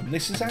German one.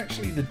 This is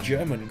actually the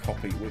German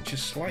copy, which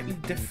is slightly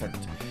different.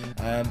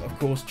 Of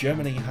course,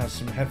 Germany has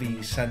some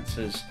heavy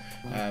censors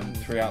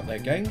throughout their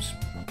games,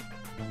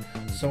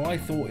 so I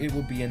thought it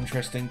would be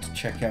interesting to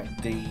check out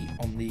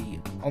on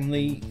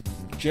the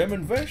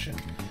German version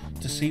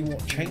to see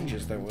what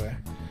changes there were.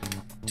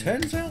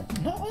 Turns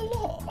out not a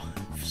lot,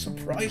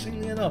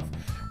 surprisingly enough.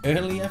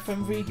 Early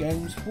FMV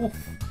games, woof,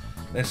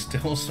 there's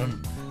still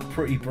some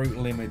pretty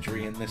brutal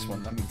imagery in this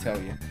one, let me tell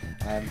you.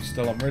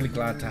 Still, I'm really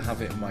glad to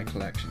have it in my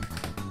collection.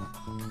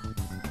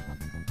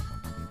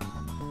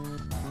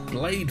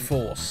 Blade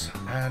Force,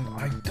 and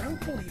I don't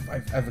believe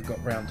I've ever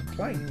got round to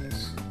playing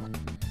this.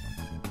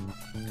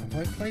 Have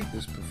I played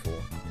this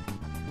before?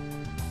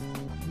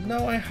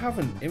 No, I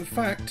haven't. In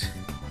fact,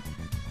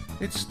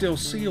 it's still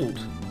sealed.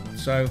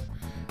 So,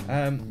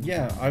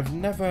 yeah, I've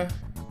never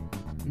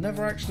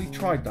actually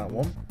tried that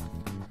one.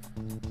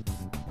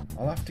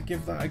 I'll have to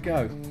give that a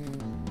go.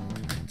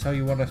 Tell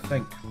you what I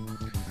think.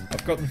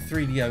 I've got the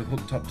 3DO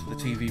hooked up to the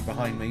TV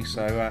behind me,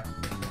 so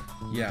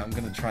yeah, I'm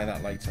going to try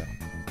that later.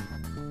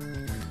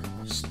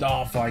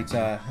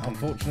 Starfighter.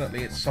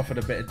 Unfortunately, it's suffered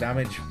a bit of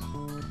damage.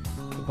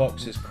 The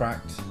box is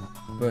cracked,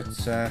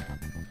 but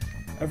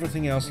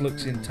everything else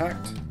looks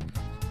intact.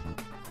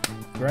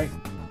 Great.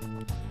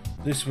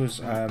 This was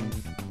a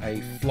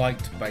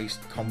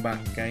flight-based combat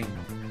game.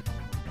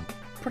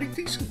 Pretty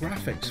decent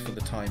graphics for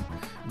the time.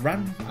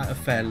 Ran at a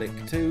fair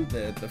lick too.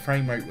 The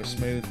frame rate was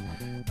smooth,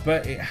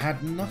 but it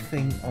had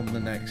nothing on the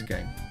next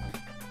game.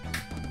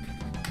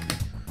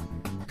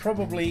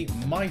 Probably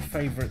my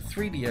favourite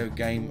 3DO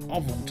game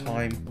of all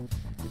time.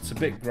 It's a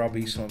bit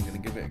grubby, so I'm going to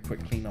give it a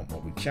quick clean up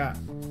while we chat.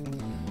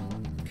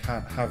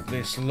 Can't have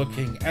this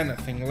looking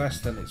anything less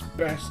than its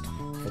best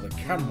for the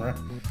camera,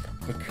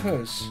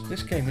 because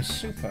this game is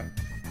super.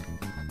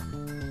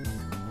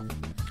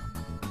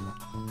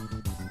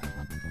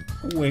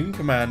 Wing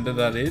Commander,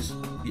 that is.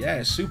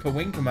 Yeah, Super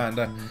Wing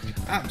Commander.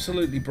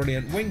 Absolutely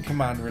brilliant. Wing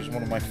Commander is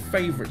one of my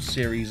favourite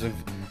series of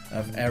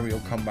aerial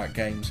combat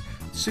games.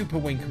 Super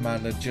Wing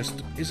Commander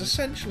just is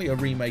essentially a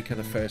remake of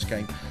the first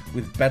game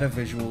with better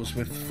visuals,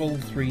 with full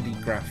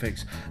 3D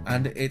graphics,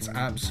 and it's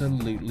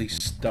absolutely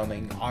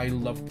stunning. I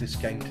loved this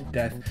game to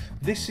death.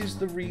 This is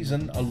the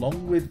reason,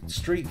 along with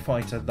Street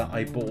Fighter, that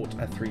I bought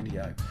a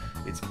 3DO.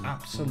 It's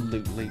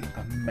absolutely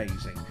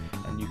amazing,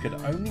 and you could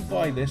only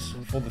buy this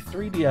for the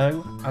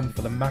 3DO and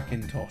for the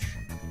Macintosh.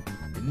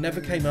 It never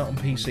came out on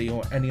PC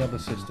or any other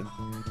system.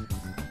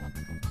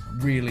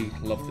 Really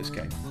love this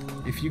game.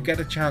 If you get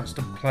a chance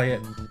to play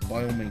it,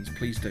 by all means,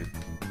 please do.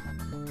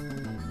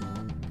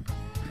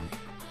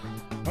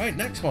 Right,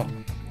 next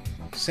one.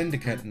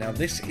 Syndicate. Now,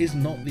 this is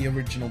not the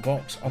original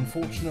box.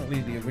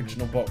 Unfortunately, the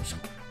original box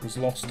was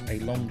lost a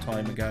long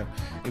time ago.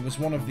 It was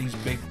one of these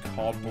big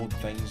cardboard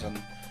things,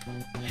 and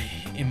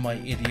in my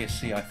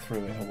idiocy, I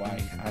threw it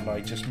away, and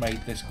I just made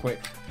this quick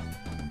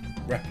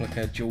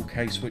replica dual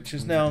case, which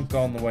has now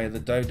gone the way of the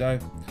dodo.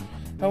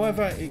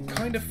 However, it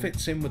kind of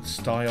fits in with the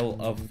style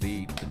of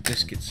the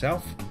disc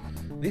itself.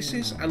 This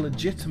is a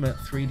legitimate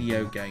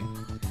 3DO game.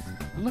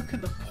 Look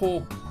at the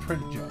poor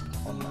print job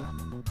on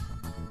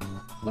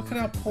that. Look at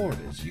how poor it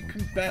is. You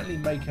can barely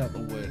make out the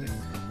wording.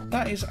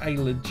 That is a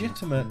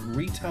legitimate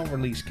retail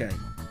release game.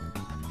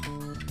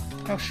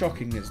 How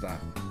shocking is that?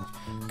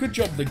 Good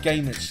job, the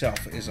game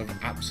itself is of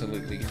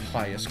absolutely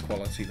highest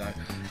quality though.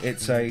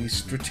 It's a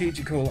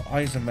strategical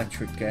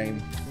isometric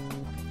game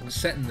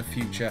set in the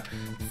future,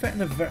 set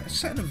in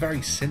a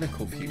very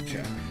cynical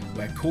future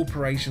where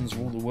corporations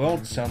rule the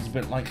world. Sounds a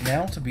bit like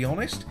now, to be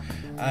honest,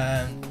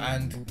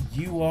 and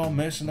you are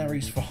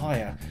mercenaries for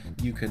hire.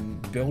 You can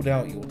build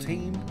out your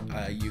team,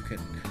 you can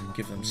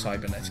give them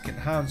cybernetic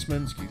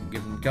enhancements, you can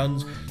give them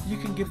guns, you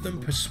can give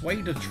them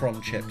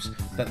persuadertron chips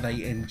that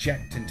they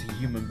inject into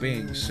human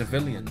beings,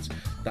 civilians,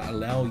 that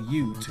allow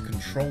you to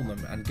control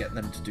them and get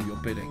them to do your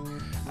bidding.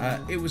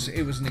 It was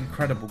an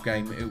incredible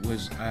game. It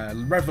was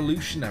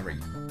revolutionary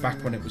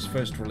back when it was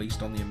first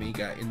released on the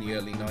Amiga in the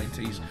early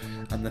 90s,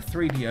 and the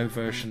 3DO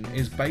version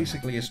is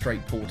basically a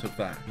straight port of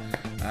that.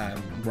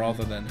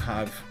 Rather than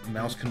have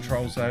mouse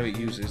controls though, it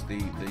uses the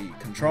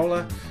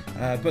controller,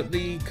 but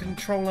the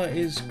controller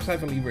is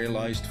cleverly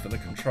realised for the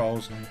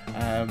controls,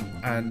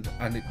 and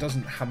it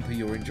doesn't hamper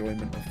your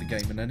enjoyment of the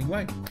game in any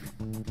way.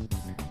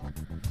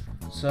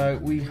 So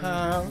we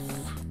have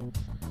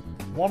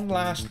one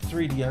last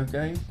 3DO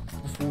game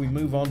before we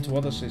move on to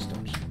other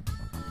systems.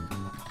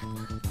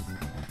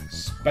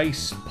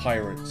 Space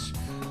Pirates,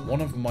 one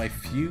of my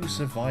few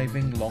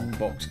surviving long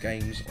box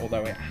games,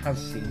 although it has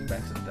seen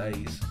better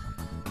days.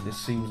 This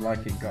seems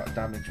like it got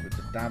damaged with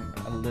the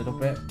damp a little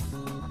bit.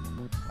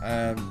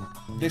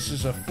 This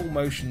is a full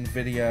motion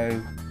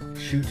video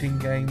shooting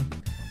game.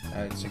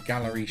 It's a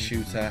gallery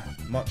shooter,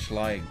 much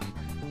like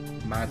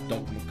Mad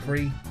Dog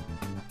McCree,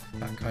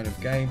 that kind of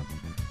game.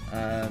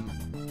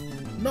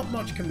 Not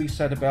much can be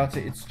said about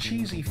it. It's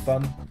cheesy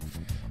fun,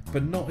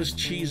 but not as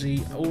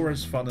cheesy or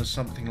as fun as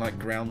something like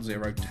Ground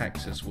Zero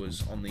Texas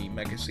was on the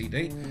Mega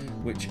CD,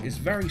 which is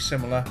very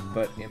similar,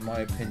 but in my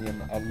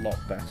opinion, a lot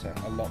better,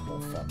 a lot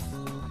more fun.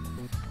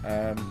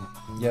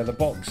 Yeah, the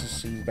box has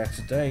seen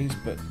better days,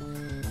 but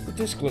the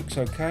disc looks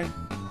okay.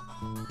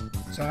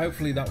 So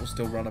hopefully that will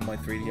still run on my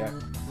 3DO.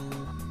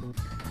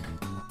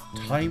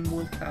 Time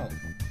will tell.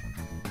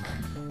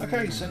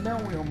 Okay, so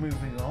now we are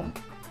moving on.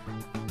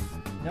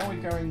 Now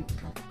we're going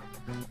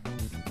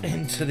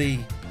into the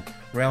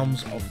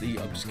realms of the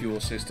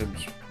obscure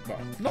systems. Well,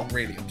 not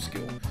really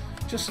obscure,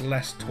 just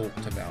less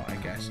talked about, I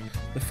guess.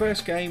 The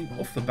first game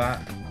off the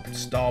bat,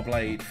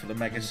 Starblade for the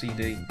Mega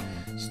CD.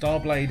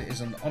 Starblade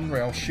is an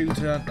on-rail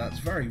shooter that's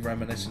very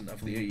reminiscent of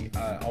the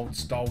old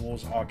Star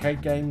Wars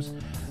arcade games.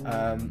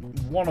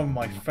 One of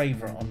my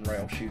favourite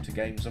on-rail shooter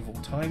games of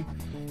all time.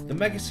 The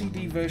Mega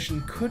CD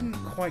version couldn't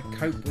quite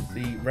cope with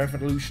the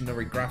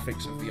revolutionary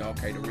graphics of the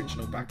arcade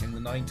original back in the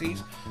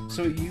 90s,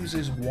 so it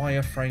uses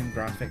wireframe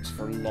graphics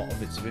for a lot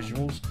of its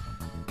visuals.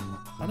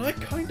 And I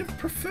kind of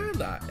prefer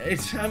that.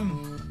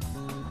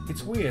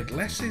 It's weird.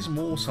 Less is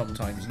more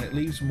sometimes, and it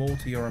leaves more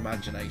to your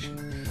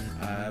imagination.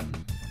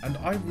 And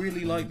I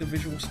really like the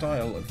visual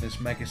style of this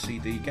Mega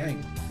CD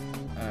game.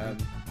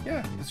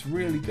 Yeah, it's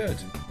really good.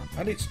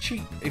 And it's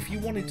cheap. If you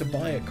wanted to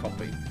buy a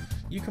copy,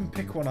 you can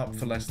pick one up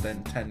for less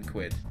than 10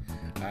 quid.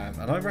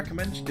 And I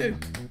recommend you do.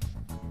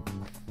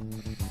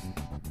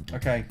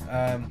 Okay,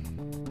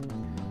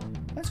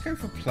 let's go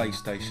for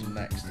PlayStation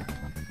next.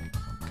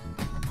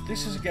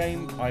 This is a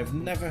game I've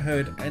never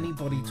heard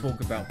anybody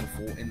talk about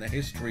before in the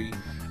history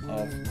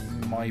of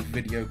my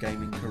video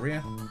gaming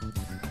career.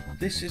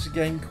 This is a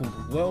game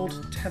called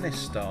World Tennis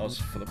Stars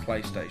for the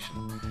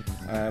PlayStation.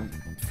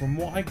 From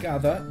what I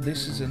gather,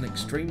 this is an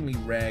extremely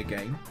rare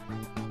game.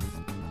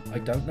 I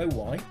don't know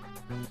why.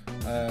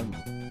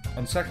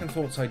 On second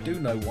thoughts, I do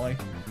know why.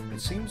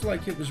 It seems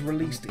like it was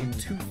released in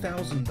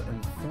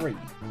 2003.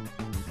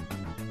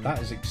 That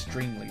is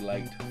extremely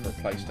late for a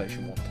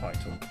PlayStation 1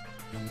 title.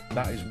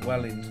 That is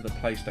well into the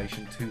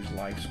PlayStation 2's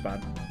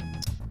lifespan.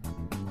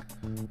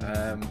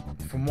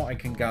 From what I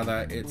can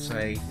gather, it's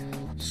a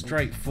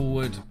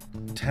straightforward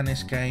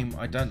tennis game.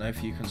 I don't know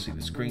if you can see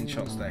the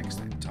screenshots there because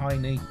they're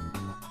tiny.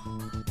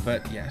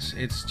 But yes,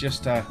 it's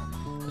just a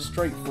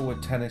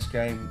straightforward tennis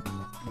game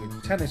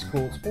with tennis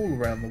courts all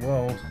around the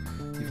world.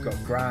 You've got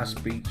grass,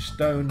 beach,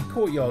 stone,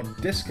 courtyard,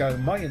 disco,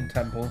 Mayan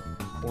temple,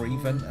 or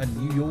even a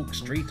New York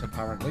street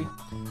apparently.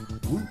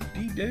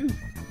 Whoop-de-doo.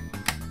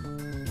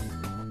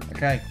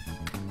 Okay,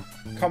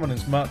 common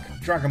as muck,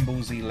 Dragon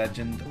Ball Z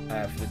Legend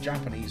for the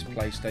Japanese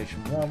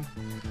PlayStation 1.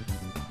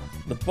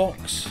 The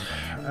box,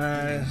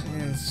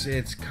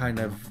 it's kind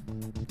of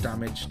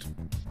damaged,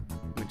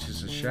 which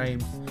is a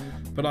shame,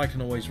 but I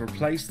can always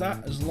replace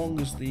that as long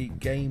as the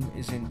game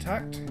is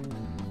intact.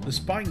 The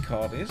spine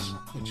card is,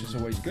 which is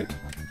always good.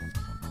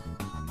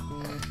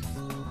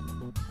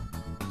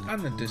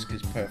 And the disc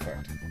is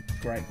perfect.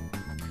 Great.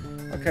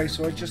 Okay,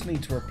 so I just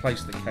need to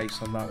replace the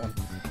case on that one.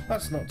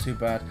 That's not too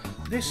bad.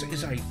 This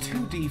is a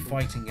 2D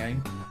fighting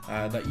game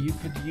that you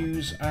could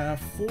use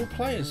 4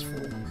 players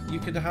for. You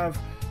could have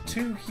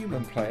 2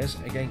 human players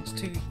against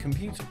 2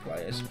 computer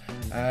players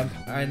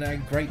and a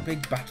great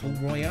big battle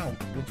royale,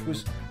 which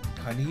was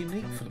kind of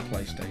unique for the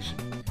PlayStation.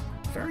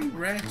 Very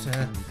rare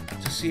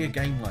to see a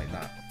game like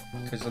that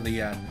because of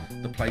the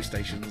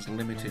PlayStation's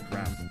limited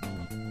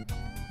RAM.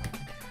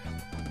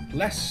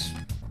 Less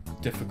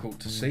difficult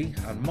to see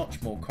and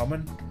much more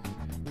common,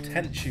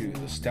 Tenchu,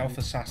 the Stealth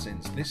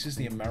Assassins. This is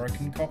the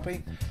American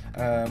copy.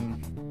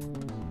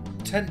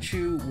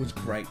 Tenchu was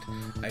great,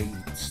 a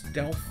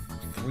stealth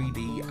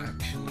 3D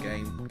action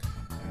game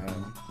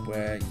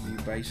where you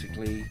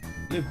basically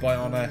live by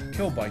honor,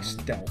 kill by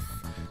stealth.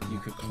 You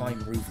could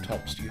climb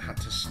rooftops, you had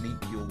to sneak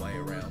your way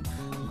around,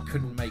 you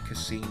couldn't make a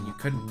scene, you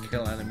couldn't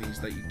kill enemies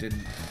that you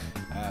didn't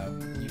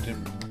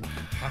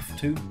have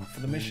to for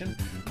the mission.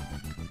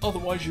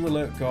 Otherwise you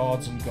alert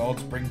guards and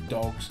guards bring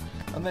dogs,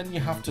 and then you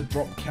have to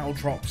drop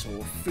caltrops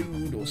or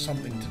food or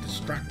something to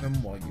distract them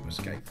while you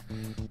escape.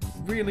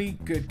 Really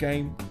good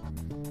game,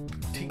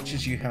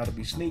 teaches you how to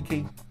be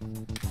sneaky.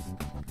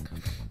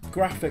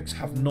 Graphics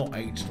have not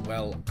aged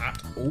well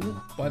at all,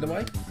 by the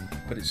way,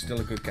 but it's still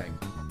a good game.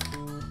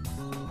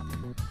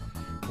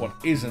 What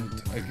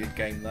isn't a good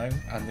game though,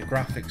 and the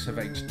graphics have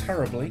aged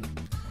terribly,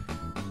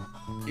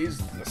 is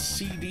the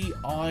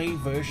CDI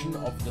version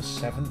of The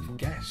Seventh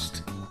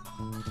Guest.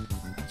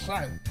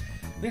 So,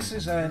 this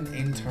is an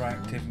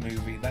interactive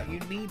movie that you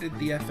needed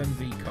the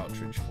FMV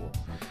cartridge for.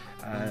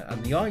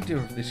 And the idea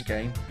of this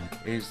game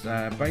is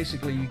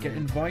basically you get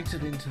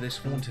invited into this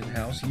haunted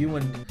house, you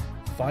and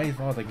 5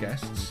 other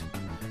guests,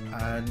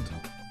 and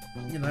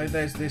you know,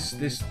 there's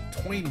this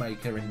toy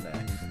maker in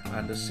there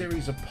and a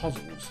series of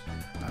puzzles,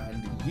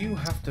 and you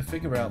have to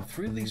figure out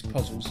through these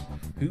puzzles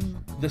who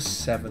the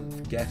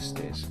 7th guest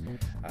is.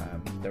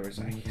 There is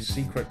a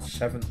secret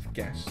 7th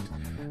guest,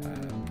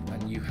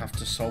 and you have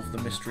to solve the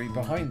mystery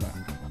behind that.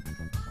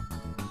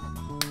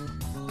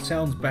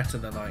 Sounds better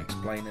than I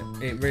explain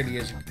it. It really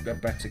is a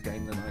better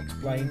game than I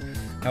explain.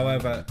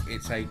 However,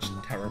 it's aged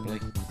terribly.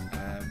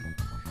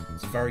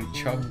 It's very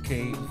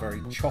chunky,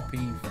 very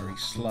choppy, very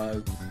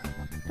slow.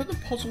 But the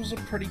puzzles are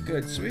pretty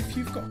good, so if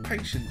you've got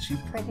patience, you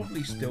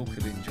probably still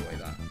could enjoy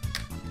that.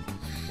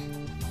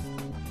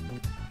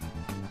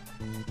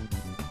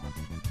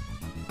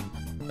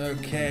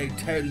 Okay,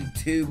 totally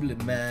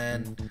Tumblr,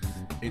 man.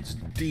 It's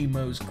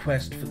Demo's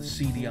quest for the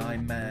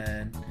CDI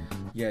man.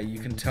 Yeah, you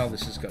can tell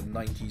this has got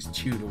 90s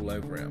tune all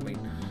over it. I mean,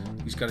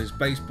 he's got his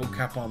baseball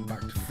cap on back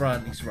to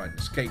front, he's riding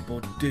a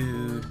skateboard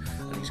dude,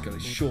 and he's got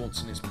his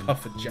shorts and his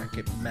puffer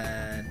jacket,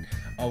 man.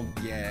 Oh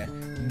yeah,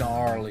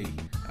 gnarly.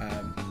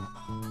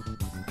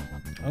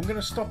 I'm going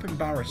to stop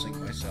embarrassing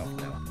myself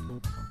now.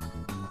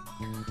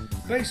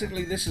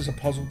 Basically, this is a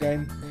puzzle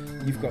game.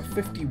 You've got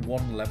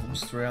 51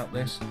 levels throughout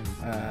this,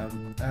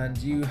 and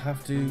you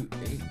have to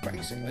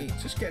basically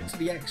just get to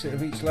the exit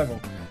of each level,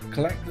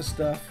 collect the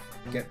stuff,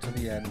 get to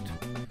the end.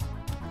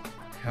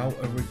 How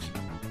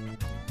original.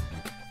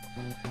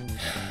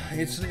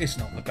 It's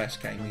not the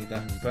best game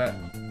either, but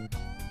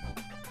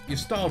you're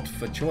starved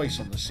for choice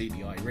on the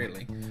CDI,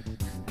 really.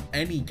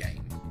 Any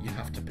game you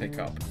have to pick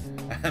up,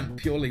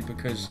 purely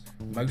because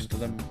most of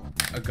them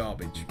are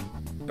garbage.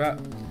 But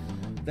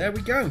there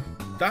we go.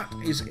 That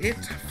is it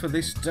for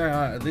this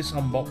this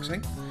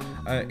unboxing,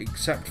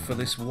 except for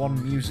this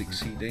one music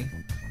CD.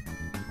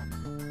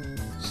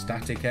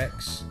 Static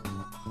X,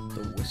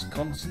 The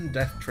Wisconsin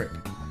Death Trip.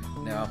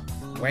 Now,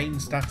 Wayne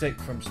Static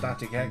from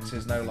Static X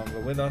is no longer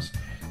with us.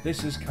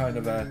 This is kind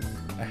of a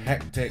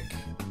hectic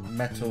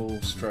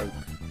metal stroke,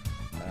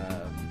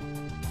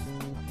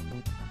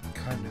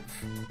 kind of,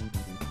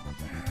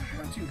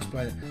 how do you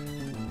explain it?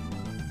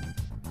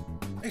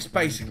 It's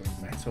basically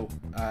metal,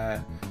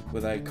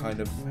 with a kind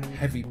of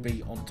heavy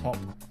beat on top.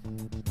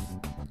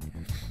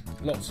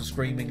 Lots of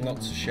screaming,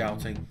 lots of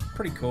shouting.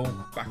 Pretty cool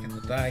back in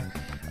the day.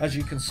 As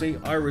you can see,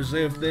 I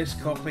reserved this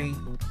copy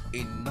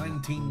in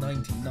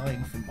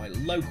 1999 from my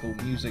local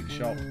music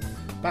shop.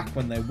 Back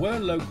when there were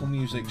local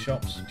music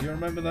shops. Do you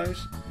remember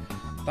those?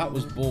 That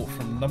was bought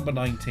from Number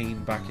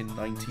 19 back in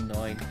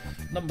 '99.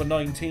 Number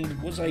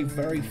 19 was a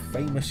very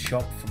famous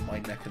shop from my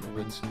neck of the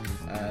woods.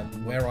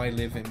 Where I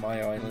live in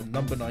my island,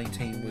 Number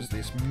 19 was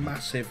this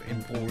massive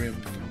emporium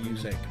for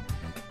music.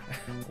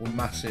 Or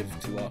massive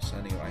to us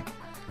anyway.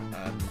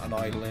 And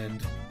I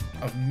learned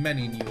of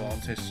many new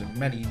artists and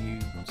many new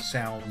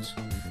sounds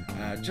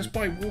just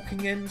by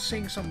walking in,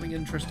 seeing something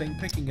interesting,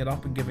 picking it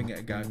up and giving it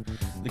a go.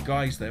 The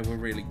guys there were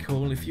really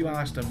cool. If you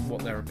asked them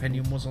what their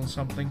opinion was on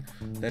something,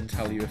 they'd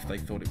tell you if they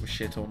thought it was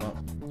shit or not,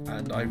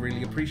 and I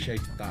really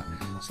appreciated that.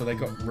 So they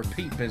got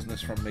repeat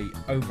business from me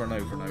over and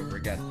over and over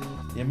again.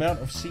 The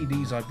amount of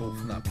CDs I bought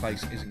from that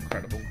place is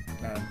incredible.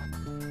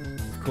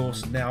 Of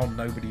course, now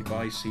nobody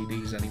buys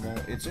CDs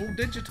anymore. It's all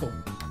digital.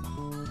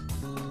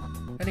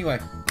 Anyway,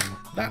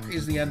 that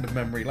is the end of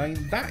Memory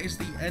Lane. That is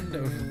the end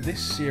of this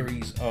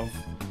series of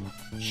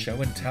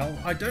show and tell.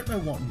 I don't know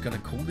what I'm going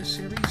to call this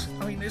series.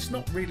 I mean, it's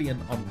not really an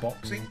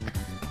unboxing,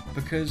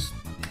 because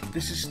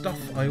this is stuff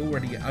I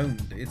already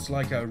owned. It's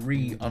like a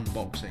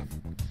re-unboxing.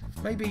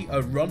 Maybe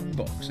a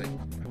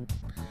run-boxing.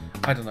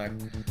 I don't know.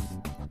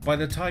 By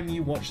the time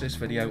you watch this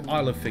video,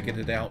 I'll have figured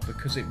it out,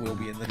 because it will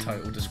be in the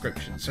title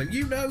description. So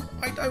you know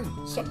I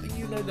don't. Something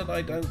you know that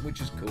I don't,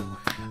 which is cool.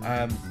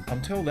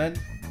 Until then,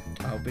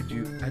 I'll bid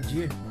you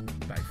adieu.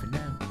 Bye for now.